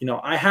nature, but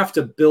I have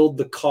to build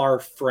the car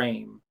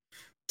frame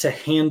to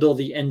handle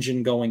the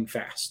engine going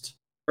fast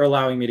or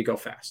allowing me to go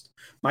fast.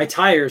 My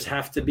tires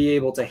have to be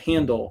able to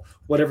handle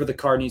whatever the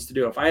car needs to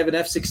do. If I have an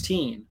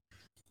F-16,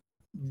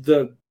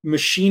 the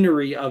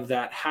machinery of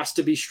that has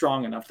to be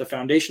strong enough. The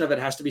foundation of it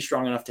has to be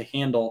strong enough to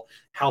handle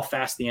how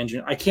fast the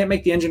engine. I can't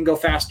make the engine go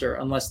faster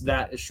unless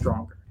that is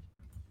stronger.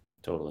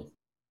 Totally.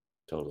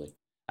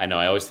 I know.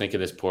 I always think of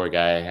this poor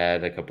guy I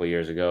had a couple of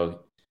years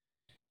ago.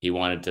 He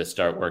wanted to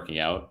start working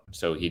out,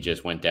 so he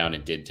just went down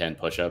and did 10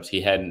 push-ups.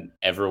 He hadn't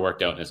ever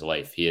worked out in his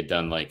life. He had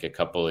done like a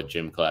couple of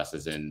gym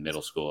classes in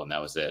middle school, and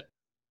that was it.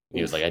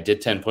 He was like, "I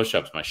did 10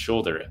 push-ups. My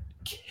shoulder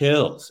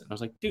kills." And I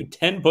was like, "Dude,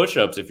 10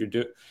 push-ups if you're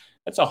doing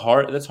that's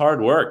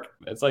hard work.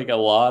 That's like a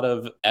lot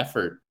of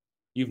effort.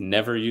 You've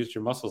never used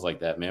your muscles like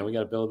that, man. We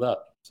got to build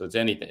up." So it's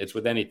anything. It's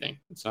with anything.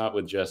 It's not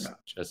with just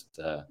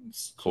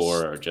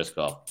core or just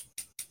golf.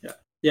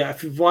 Yeah.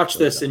 If you've watched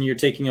this and you're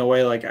taking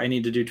away like, I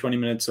need to do 20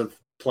 minutes of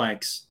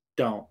planks,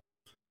 don't.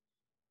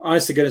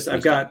 Honest to goodness,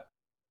 I've got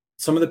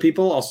some of the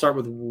people. I'll start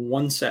with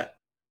one set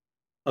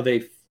of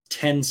a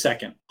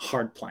 10-second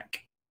hard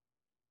plank.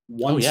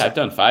 Set. I've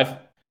done 5.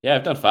 Yeah,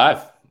 I've done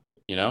 5.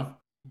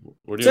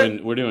 We're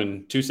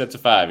doing 2 sets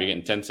of 5. You're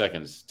getting 10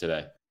 seconds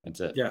today.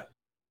 That's it. Yeah.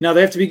 Now they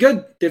have to be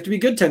good. They have to be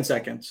good 10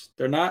 seconds.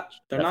 They're not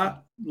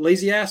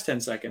lazy ass 10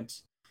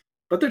 seconds.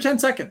 but they're 10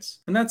 seconds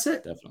and that's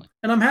it. Definitely.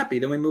 And I'm happy.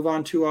 Then we move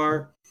on to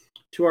our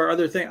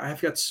other thing.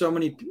 I've got so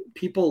many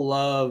people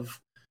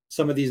love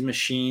some of these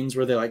machines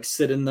where they like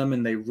sit in them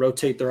and they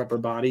rotate their upper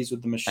bodies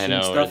with the machine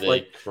stuff.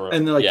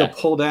 And they're like the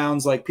pull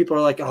downs, like people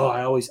are like, oh,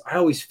 I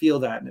always feel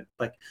that. And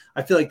like,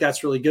 I feel like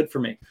that's really good for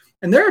me.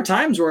 And there are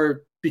times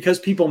where, because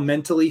people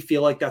mentally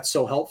feel like that's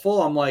so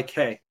helpful, I'm like,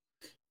 hey,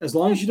 as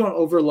long as you don't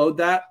overload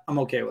that, I'm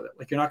okay with it.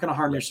 Like, you're not going to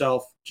harm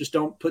yourself. Just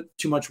don't put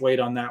too much weight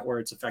on that where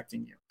it's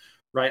affecting you.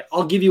 Right.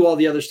 I'll give you all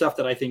the other stuff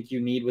that I think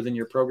you need within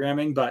your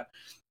programming. But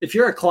if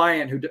you're a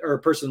client or a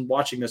person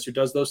watching this who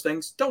does those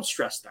things, don't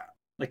stress that.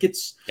 Like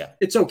it's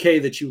okay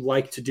that you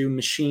like to do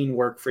machine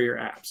work for your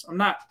abs.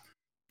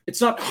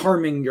 It's not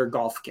harming your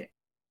golf game,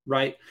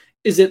 right?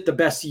 Is it the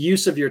best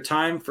use of your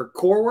time for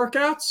core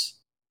workouts?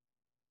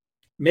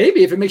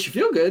 Maybe, if it makes you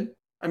feel good.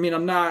 I mean,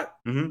 I'm not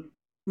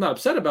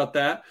upset about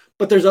that,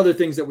 but there's other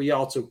things that we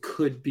also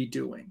could be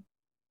doing.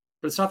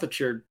 But it's not that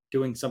you're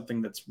doing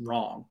something that's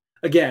wrong.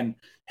 Again,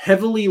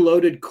 heavily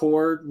loaded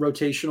core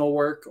rotational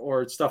work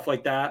or stuff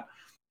like that,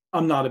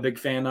 I'm not a big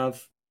fan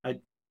of.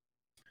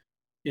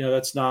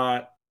 That's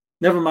not,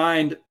 never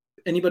mind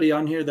anybody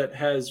on here that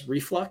has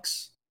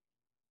reflux.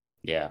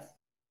 Yeah.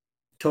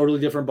 Totally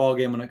different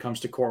ballgame when it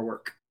comes to core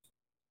work.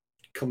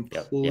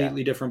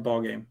 Completely different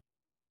ballgame.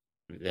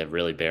 That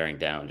really bearing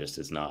down just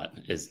is not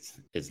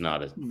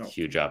a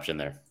huge option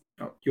there.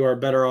 No, you are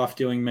better off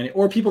doing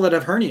or people that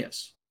have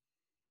hernias.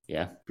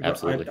 Yeah,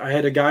 absolutely. I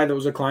had a guy that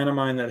was a client of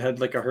mine that had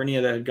like a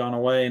hernia that had gone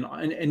away,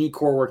 and any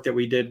core work that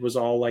we did was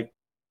all like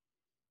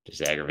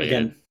just aggravated.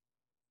 Again,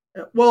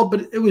 well,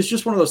 but it was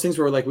just one of those things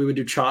where like we would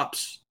do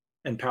chops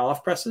and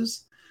Pallof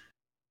presses.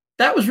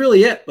 That was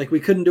really it. Like we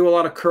couldn't do a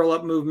lot of curl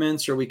up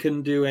movements, or we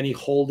couldn't do any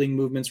holding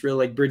movements.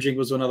 Really, like bridging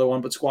was another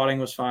one, but squatting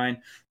was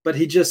fine. But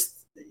he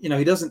just,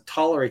 he doesn't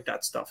tolerate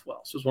that stuff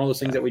well. So it's one of those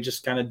things that we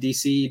just kind of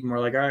DC'd, and we're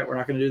like, all right, we're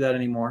not going to do that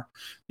anymore.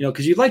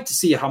 Because you'd like to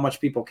see how much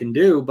people can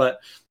do,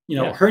 but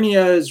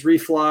hernias,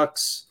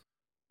 reflux,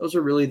 those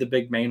are really the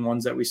big main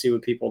ones that we see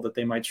with people that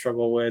they might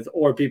struggle with,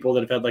 or people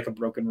that have had like a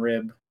broken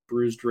rib,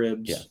 bruised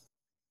ribs. Yeah.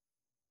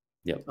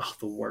 Yep. Oh,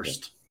 the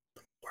worst.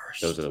 Yep.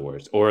 Those are the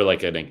worst. Or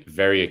like a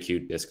very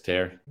acute disc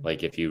tear.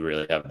 Like if you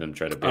really have them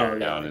try to bear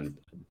down, and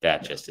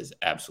that just is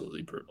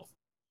absolutely brutal.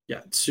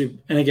 Yeah.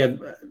 And again,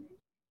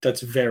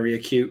 that's very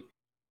acute.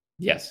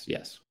 Yes.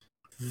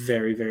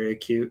 Very, very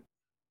acute.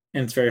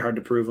 And it's very hard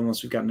to prove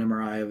unless we've got an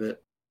MRI of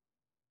it.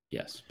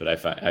 Yes. But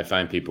I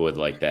find people with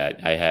like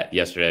that.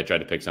 Yesterday I tried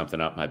to pick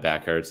something up, my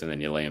back hurts, and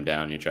then you lay him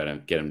down, you try to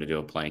get him to do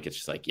a plank. It's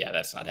just like, yeah,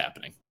 that's not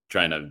happening.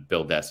 Trying to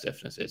build that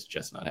stiffness, it's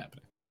just not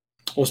happening.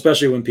 Well,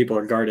 especially when people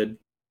are guarded.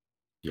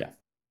 Yeah.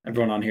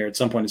 Everyone on here at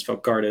some point has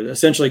felt guarded.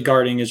 Essentially,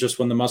 guarding is just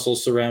when the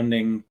muscles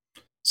surrounding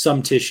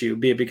some tissue,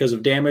 be it because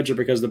of damage or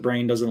because the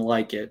brain doesn't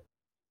like it,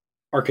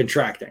 are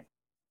contracting.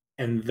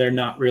 And they're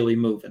not really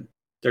moving.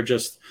 They're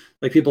just,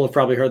 like, people have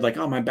probably heard, like,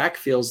 oh, my back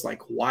feels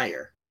like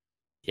wire.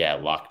 Yeah,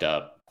 locked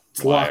up.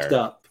 It's locked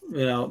up,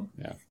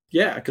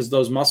 Yeah, because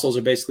those muscles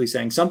are basically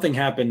saying something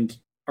happened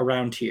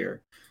around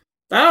here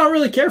that I don't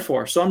really care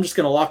for, so I'm just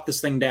going to lock this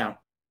thing down.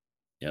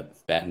 Yep,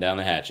 batten down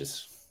the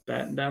hatches.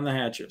 Batten down the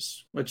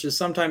hatches, which is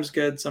sometimes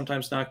good,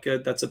 sometimes not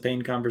good. That's a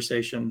pain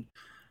conversation.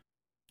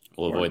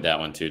 We'll avoid that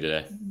one too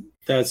today.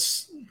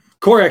 That's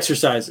core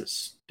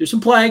exercises. Do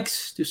some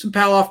planks, do some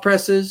Pallof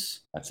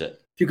presses. That's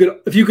it.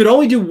 If you could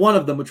only do one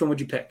of them, which one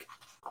would you pick?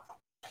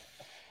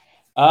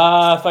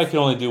 If I could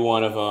only do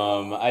one of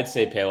them, I'd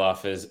say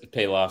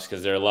Palofs,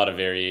 because there are a lot of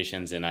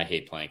variations, and I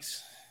hate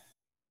planks.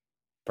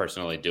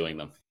 Personally, doing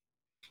them.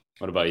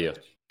 What about you?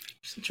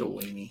 Such a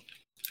weenie.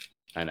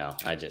 I know.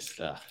 I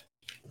just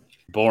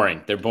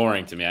boring. They're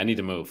boring to me. I need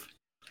to move.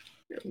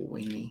 You're a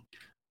weenie.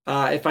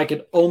 If I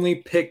could only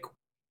pick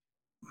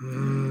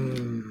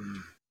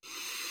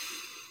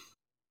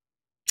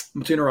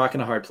between a rock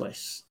and a hard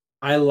place,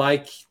 I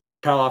like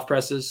Pallof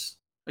presses.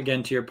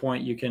 Again, to your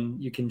point, you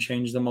can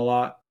change them a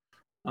lot.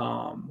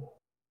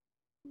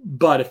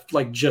 But if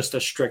like just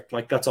a strict,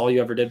 like that's all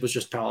you ever did was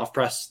just Pallof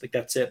press, like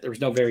that's it. There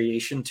was no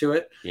variation to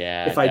it.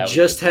 Yeah. If I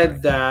just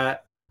had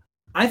that,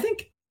 I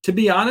think, to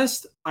be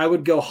honest, I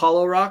would go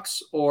hollow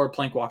rocks or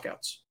plank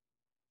walkouts.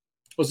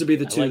 Those would be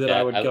the two that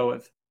I would go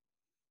with.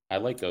 I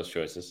like those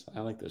choices.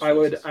 I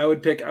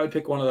would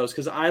pick one of those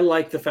because I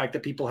like the fact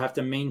that people have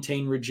to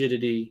maintain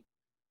rigidity,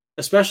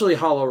 especially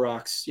hollow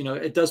rocks.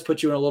 It does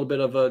put you in a little bit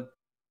of a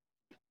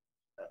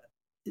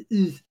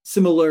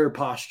similar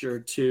posture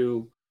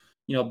to,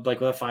 like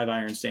with a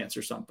 5-iron stance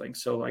or something.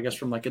 So I guess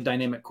from like a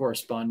dynamic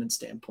correspondence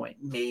standpoint,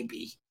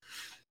 maybe.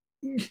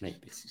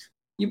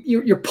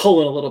 You're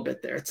pulling a little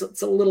bit there.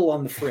 It's a little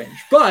on the fringe,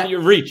 but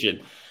you're reaching.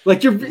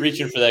 Like you're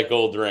reaching for that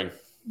gold ring.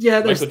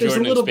 Yeah, Michael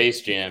Jordan in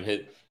Space Jam.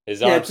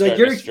 His arms starting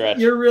to stretch.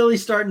 You're really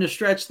starting to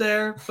stretch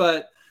there,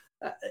 but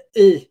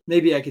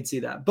maybe I could see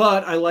that.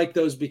 But I like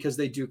those because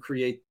they do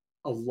create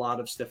a lot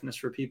of stiffness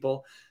for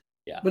people.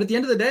 Yeah. But at the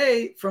end of the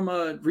day, from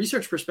a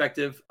research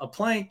perspective, a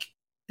plank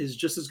is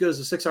just as good as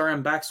a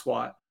 6RM back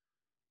squat.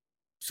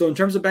 So in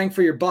terms of bang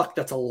for your buck,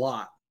 that's a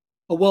lot.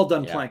 A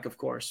well-done plank, of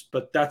course,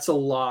 but that's a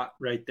lot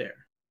right there.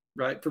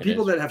 right? For It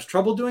people is. that have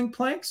trouble doing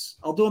planks,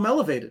 I'll do them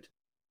elevated,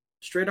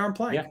 straight arm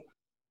plank. Yeah.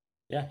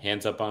 Yeah.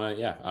 Hands up on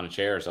a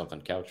chair or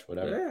something, couch,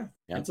 whatever. Yeah.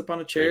 Yeah. Hands up on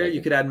a Great chair. idea.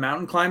 You could add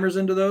mountain climbers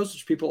into those,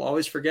 which people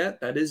always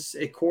forget. That is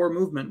a core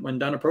movement when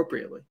done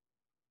appropriately.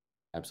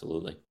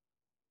 Absolutely.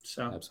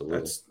 So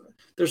Absolutely.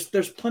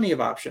 there's plenty of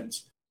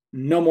options.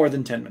 No more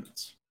than 10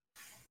 minutes.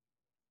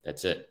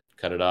 That's it.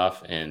 Cut it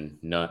off, and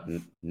no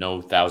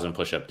 1,000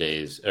 push-up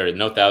days or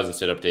no 1,000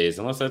 sit-up days,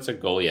 unless that's a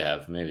goal you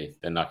have. Maybe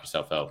then knock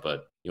yourself out,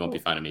 but you won't be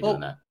finding me doing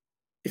that.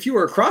 If you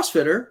were a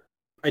CrossFitter,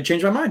 I'd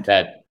change my mind.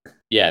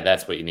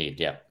 That's what you need.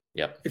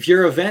 Yep. If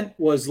your event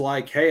was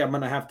like, hey, I'm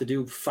going to have to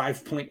do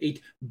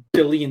 5.8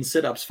 billion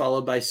sit-ups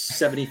followed by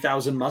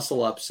 70,000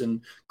 muscle-ups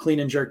and clean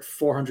and jerk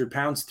 400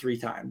 pounds 3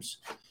 times.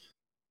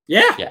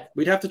 Yeah.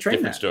 We'd have to train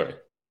Different that. story.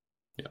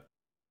 Yeah.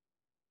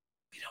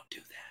 We don't do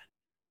that.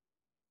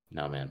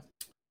 No, man.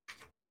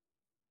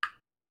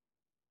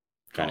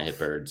 Trying to hit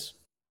birds.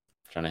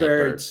 Trying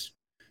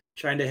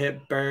to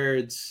hit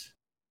birds.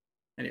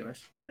 Anyways,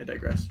 I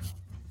digress.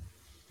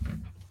 I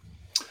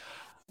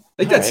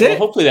think that's it. Well,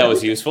 hopefully that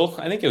was useful.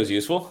 I think it was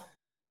useful.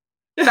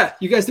 Yeah.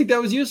 You guys think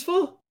that was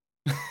useful?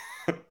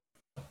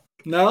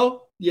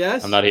 No?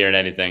 Yes? I'm not hearing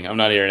anything.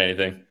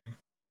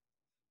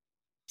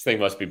 This thing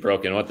must be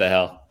broken. What the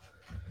hell?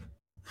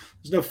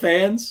 There's no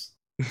fans?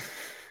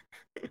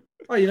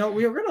 Oh,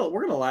 we're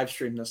gonna live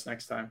stream this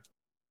next time.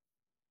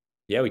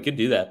 Yeah, we could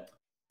do that.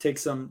 Take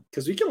some,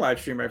 because we can live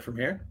stream right from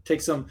here.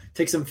 Take some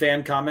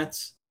fan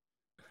comments.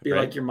 Be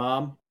like your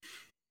mom.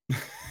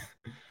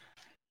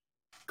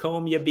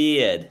 Comb your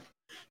beard.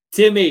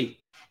 Timmy,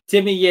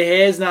 your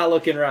hair's not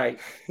looking right.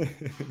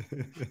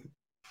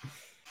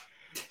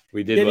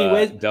 We did.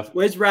 Timmy,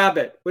 where's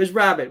Rabbit?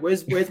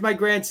 Where's my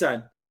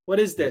grandson? What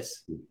is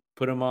this?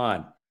 Put him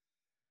on.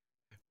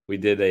 We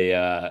did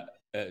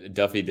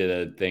Duffy did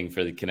a thing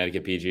for the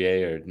Connecticut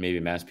PGA or maybe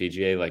Mass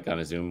PGA, like on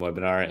a Zoom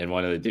webinar, and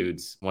one of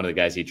the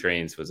guys he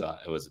trains was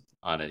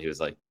on it. He was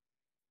like,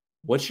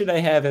 "What should I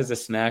have as a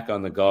snack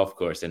on the golf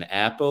course? An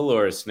apple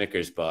or a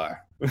Snickers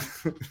bar?"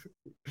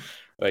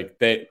 Like,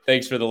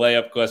 thanks for the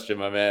layup question,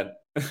 my man.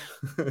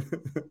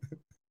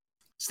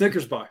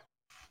 Snickers bar.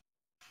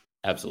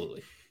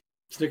 Absolutely.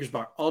 Snickers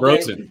bar all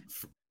frozen. day.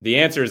 The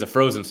answer is a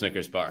frozen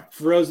Snickers bar.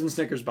 Frozen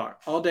Snickers bar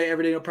all day,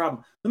 every day, no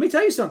problem. Let me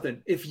tell you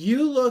something. If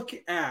you look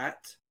at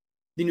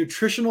the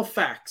nutritional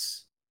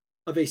facts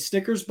of a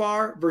Snickers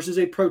bar versus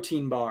a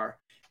protein bar,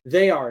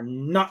 they are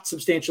not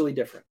substantially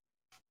different.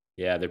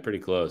 Yeah, they're pretty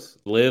close.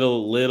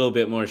 Little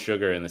bit more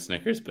sugar in the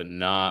Snickers, but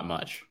not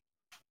much.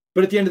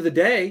 But at the end of the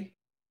day,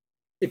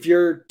 if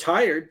you're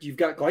tired, you've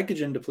got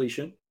glycogen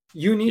depletion,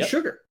 you need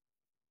sugar.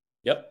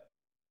 Yep.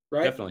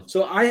 Right. Definitely.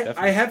 So I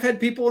have had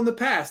people in the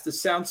past, this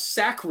sounds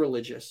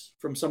sacrilegious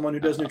from someone who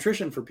does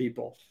nutrition for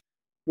people,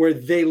 where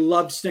they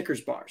loved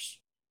Snickers bars.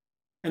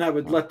 And I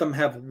would let them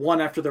have one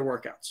after their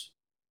workouts.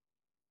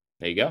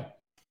 There you go.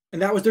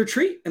 And that was their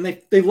treat. And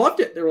they loved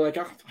it. They were like,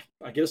 oh,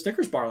 I get a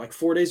Snickers bar like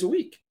 4 days a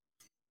week.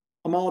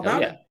 I'm all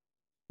about it.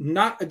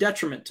 Not a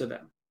detriment to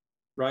them.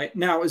 Right.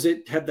 Now, is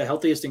it have the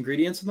healthiest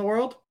ingredients in the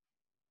world?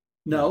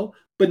 No,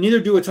 but neither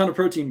do a ton of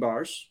protein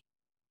bars.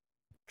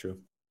 True.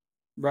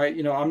 Right.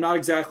 I'm not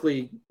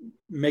exactly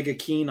mega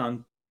keen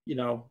on,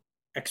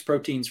 X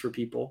proteins for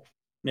people,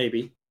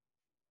 maybe.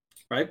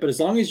 Right. But as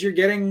long as you're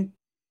getting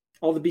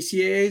all the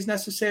BCAAs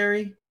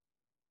necessary,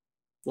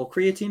 a little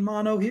creatine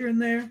mono here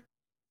and there.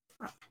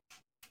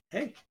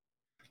 Hey.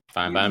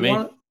 Fine by me. You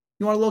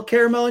want a little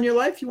caramel in your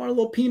life? You want a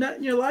little peanut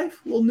in your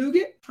life? A little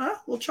nougat? Huh?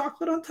 A little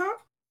chocolate on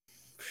top?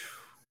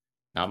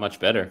 Not much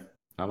better.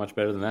 Not much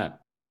better than that.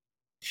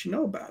 You should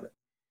know about it.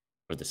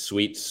 Or the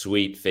sweet,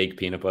 sweet fake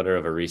peanut butter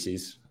of a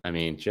Reese's. I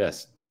mean,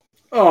 just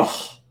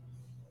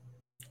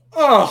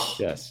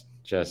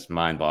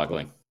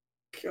mind-boggling.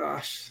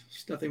 Gosh,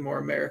 there's nothing more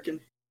American.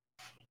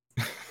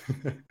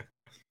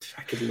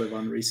 I could live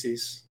on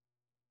Reese's.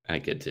 I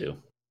could too,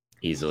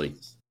 easily.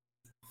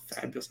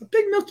 Fabulous. A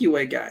big Milky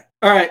Way guy.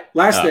 All right,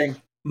 last thing.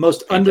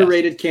 Most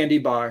underrated candy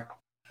bar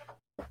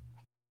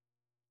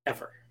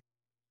ever.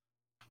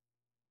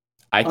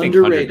 I think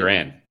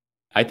 $100,000.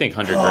 I think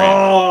 $100,000.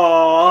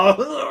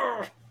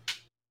 Oh.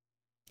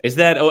 Is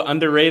that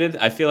underrated?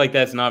 I feel like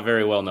that's not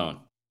very well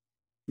known.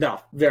 No,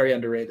 very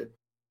underrated.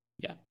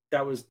 Yeah.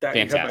 That was my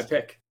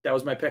pick. That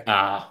was my pick. So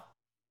I'm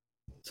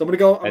gonna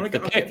go. That's the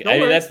pick.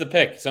 That's the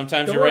pick.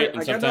 Sometimes you're right,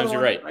 and sometimes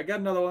you're right. I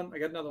got another one.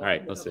 All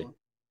right, let's see.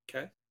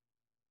 Okay.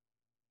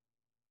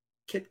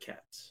 Kit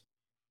Kats.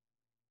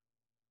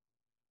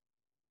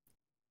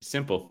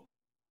 Simple,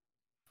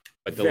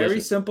 but delicious.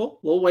 Very simple.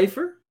 Little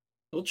wafer,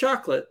 little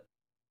chocolate.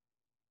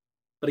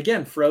 But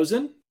again,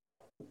 frozen.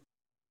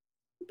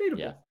 Debatable.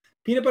 Yeah.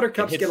 Peanut butter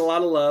cups get a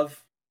lot of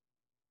love.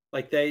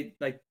 Like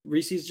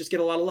Reese's just get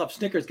a lot of love.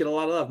 Snickers get a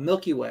lot of love.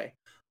 Milky Way,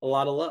 a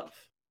lot of love.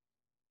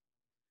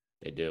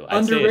 They do.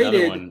 Underrated. I'd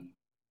say another one.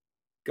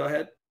 Go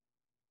ahead.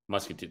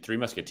 Three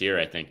Musketeer,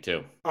 I think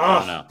too. Oh, I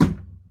don't know.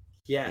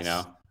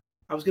 Yes.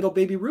 I was good old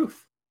Baby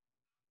Ruth.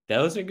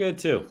 Those are good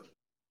too.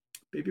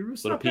 Baby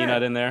Ruth's little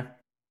peanut in there.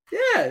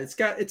 Yeah, it's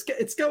got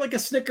like a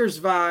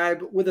Snickers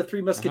vibe with a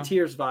Three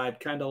Musketeers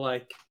vibe, kind of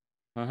like.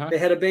 Uh-huh. They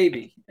had a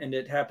baby, and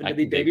it happened to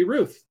be Baby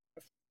Ruth.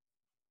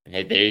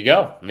 Hey, there you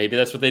go. Maybe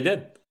that's what they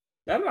did.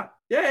 I don't know.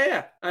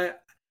 Yeah.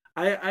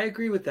 I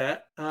agree with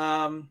that.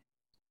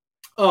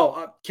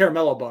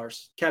 Caramello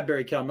bars,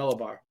 Cadbury Caramello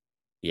bar.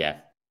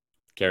 Yeah,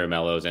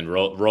 caramellos and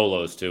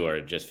Rolos too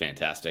are just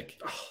fantastic.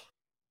 Oh,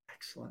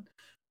 excellent.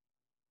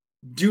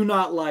 Do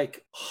not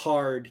like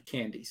hard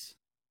candies.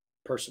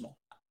 Personal.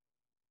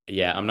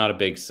 Yeah, I'm not a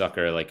big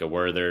sucker like a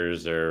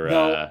Werther's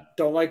or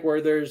don't like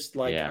Werther's.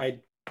 Like yeah.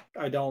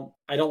 I don't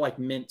like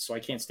mint, so I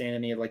can't stand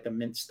any of like the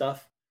mint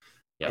stuff.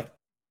 Yeah.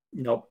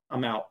 Nope,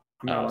 I'm out.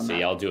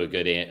 I'll do a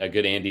good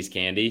Andy's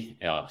candy.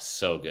 Oh,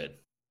 so good.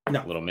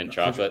 No, a little mint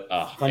chocolate.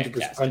 Oh,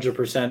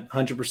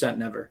 100%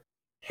 never.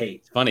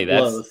 Hate. It's funny.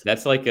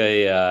 That's like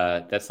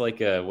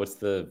a what's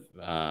the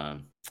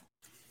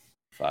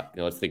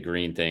what's the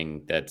green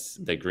thing? That's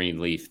the green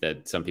leaf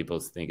that some people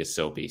think is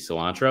soapy.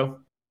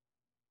 Cilantro.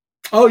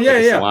 Oh yeah,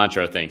 yeah.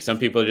 Cilantro thing. Some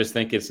people just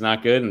think it's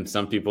not good, and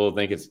some people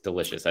think it's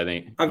delicious. I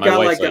think my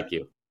wife's like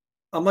you.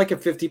 I'm like a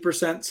 50%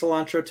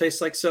 cilantro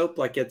tastes like soap.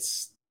 Like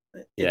it's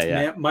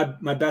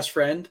my best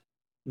friend.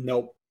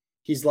 Nope.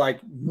 He's like,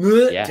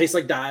 tastes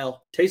like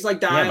dial. Tastes like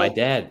dial.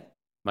 Yeah,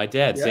 my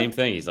dad, same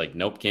thing. He's like,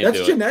 nope, can't do it.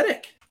 That's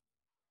genetic.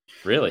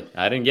 Really?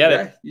 I didn't get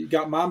it. You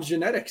got mom's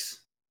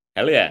genetics.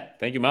 Hell yeah.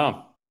 Thank you,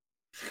 Mom.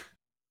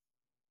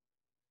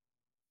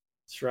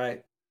 That's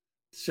right.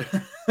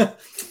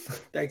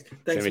 Thanks,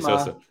 Sammy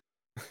Mom.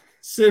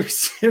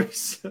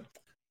 Sosa.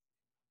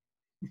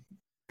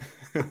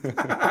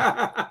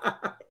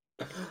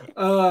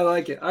 Oh, I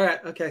like it. All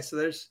right. Okay.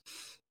 So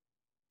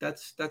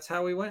that's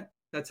how we went.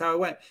 That's how it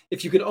went.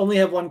 If you could only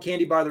have one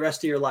candy bar the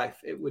rest of your life,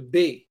 it would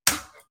be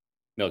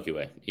Milky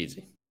Way.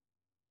 Easy.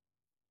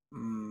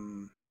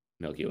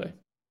 Milky Way.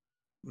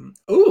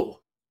 Ooh.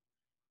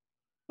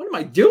 What am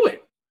I doing?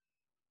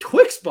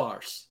 Twix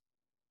bars.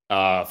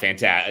 Oh,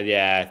 fantastic.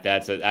 Yeah,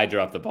 I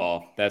dropped the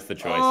ball. That's the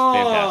choice.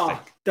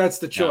 Fantastic. That's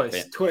the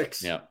choice.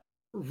 Twix. Yeah.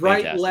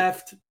 Right, fantastic.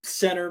 Left,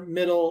 center,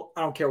 middle.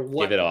 I don't care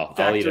what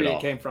factory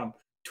it came from.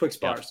 Twix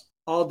bars.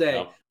 All day.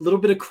 A little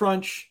bit of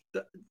crunch.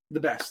 The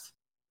best.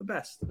 The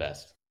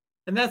best.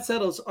 And that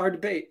settles our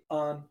debate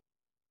on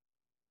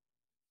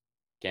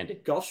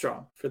candy.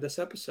 Golfstrong for this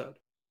episode.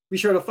 Be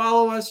sure to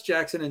follow us,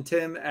 Jackson and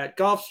Tim, at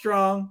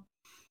Golfstrong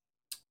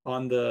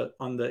on the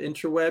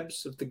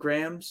interwebs of the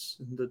grams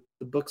and the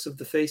books of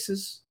the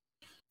faces.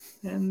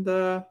 And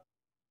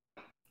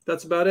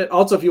that's about it.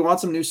 Also, if you want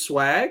some new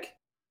swag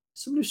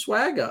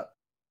up.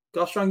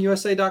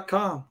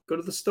 GolfstrongUSA.com. Go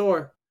to the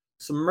store.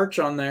 Some merch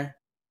on there.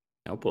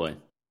 Oh boy.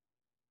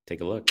 Take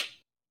a look.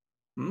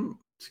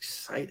 It's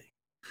exciting.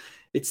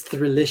 It's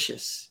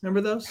Thrillicious.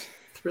 Remember those?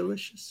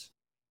 Thrillicious.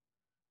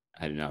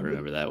 I do not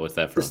remember that. What's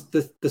that from?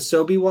 The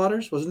Sobe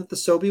Waters? Wasn't it the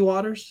Sobe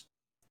Waters?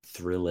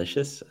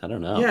 Thrillicious? I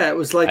don't know. Yeah, it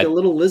was like a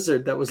little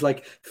lizard that was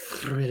like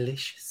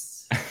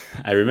Thrillicious.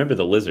 I remember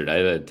the lizard. I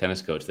had a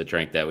tennis coach that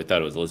drank that. We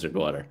thought it was lizard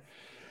water.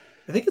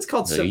 I think it's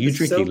called Sobe. Are you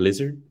drinking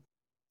lizard?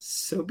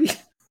 Sobe?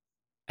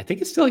 I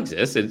think it still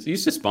exists. It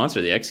used to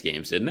sponsor the X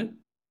Games, didn't it?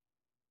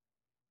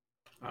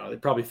 They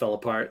probably fell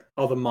apart.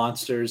 All the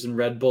Monsters and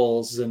Red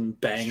Bulls and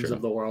Bangs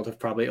of the world have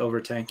probably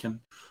overtaken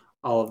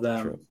all of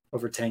them. True.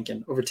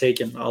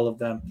 Overtaken all of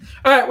them.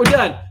 All right, we're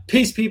done.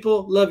 Peace,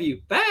 people. Love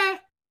you. Bye.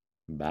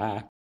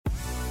 Bye.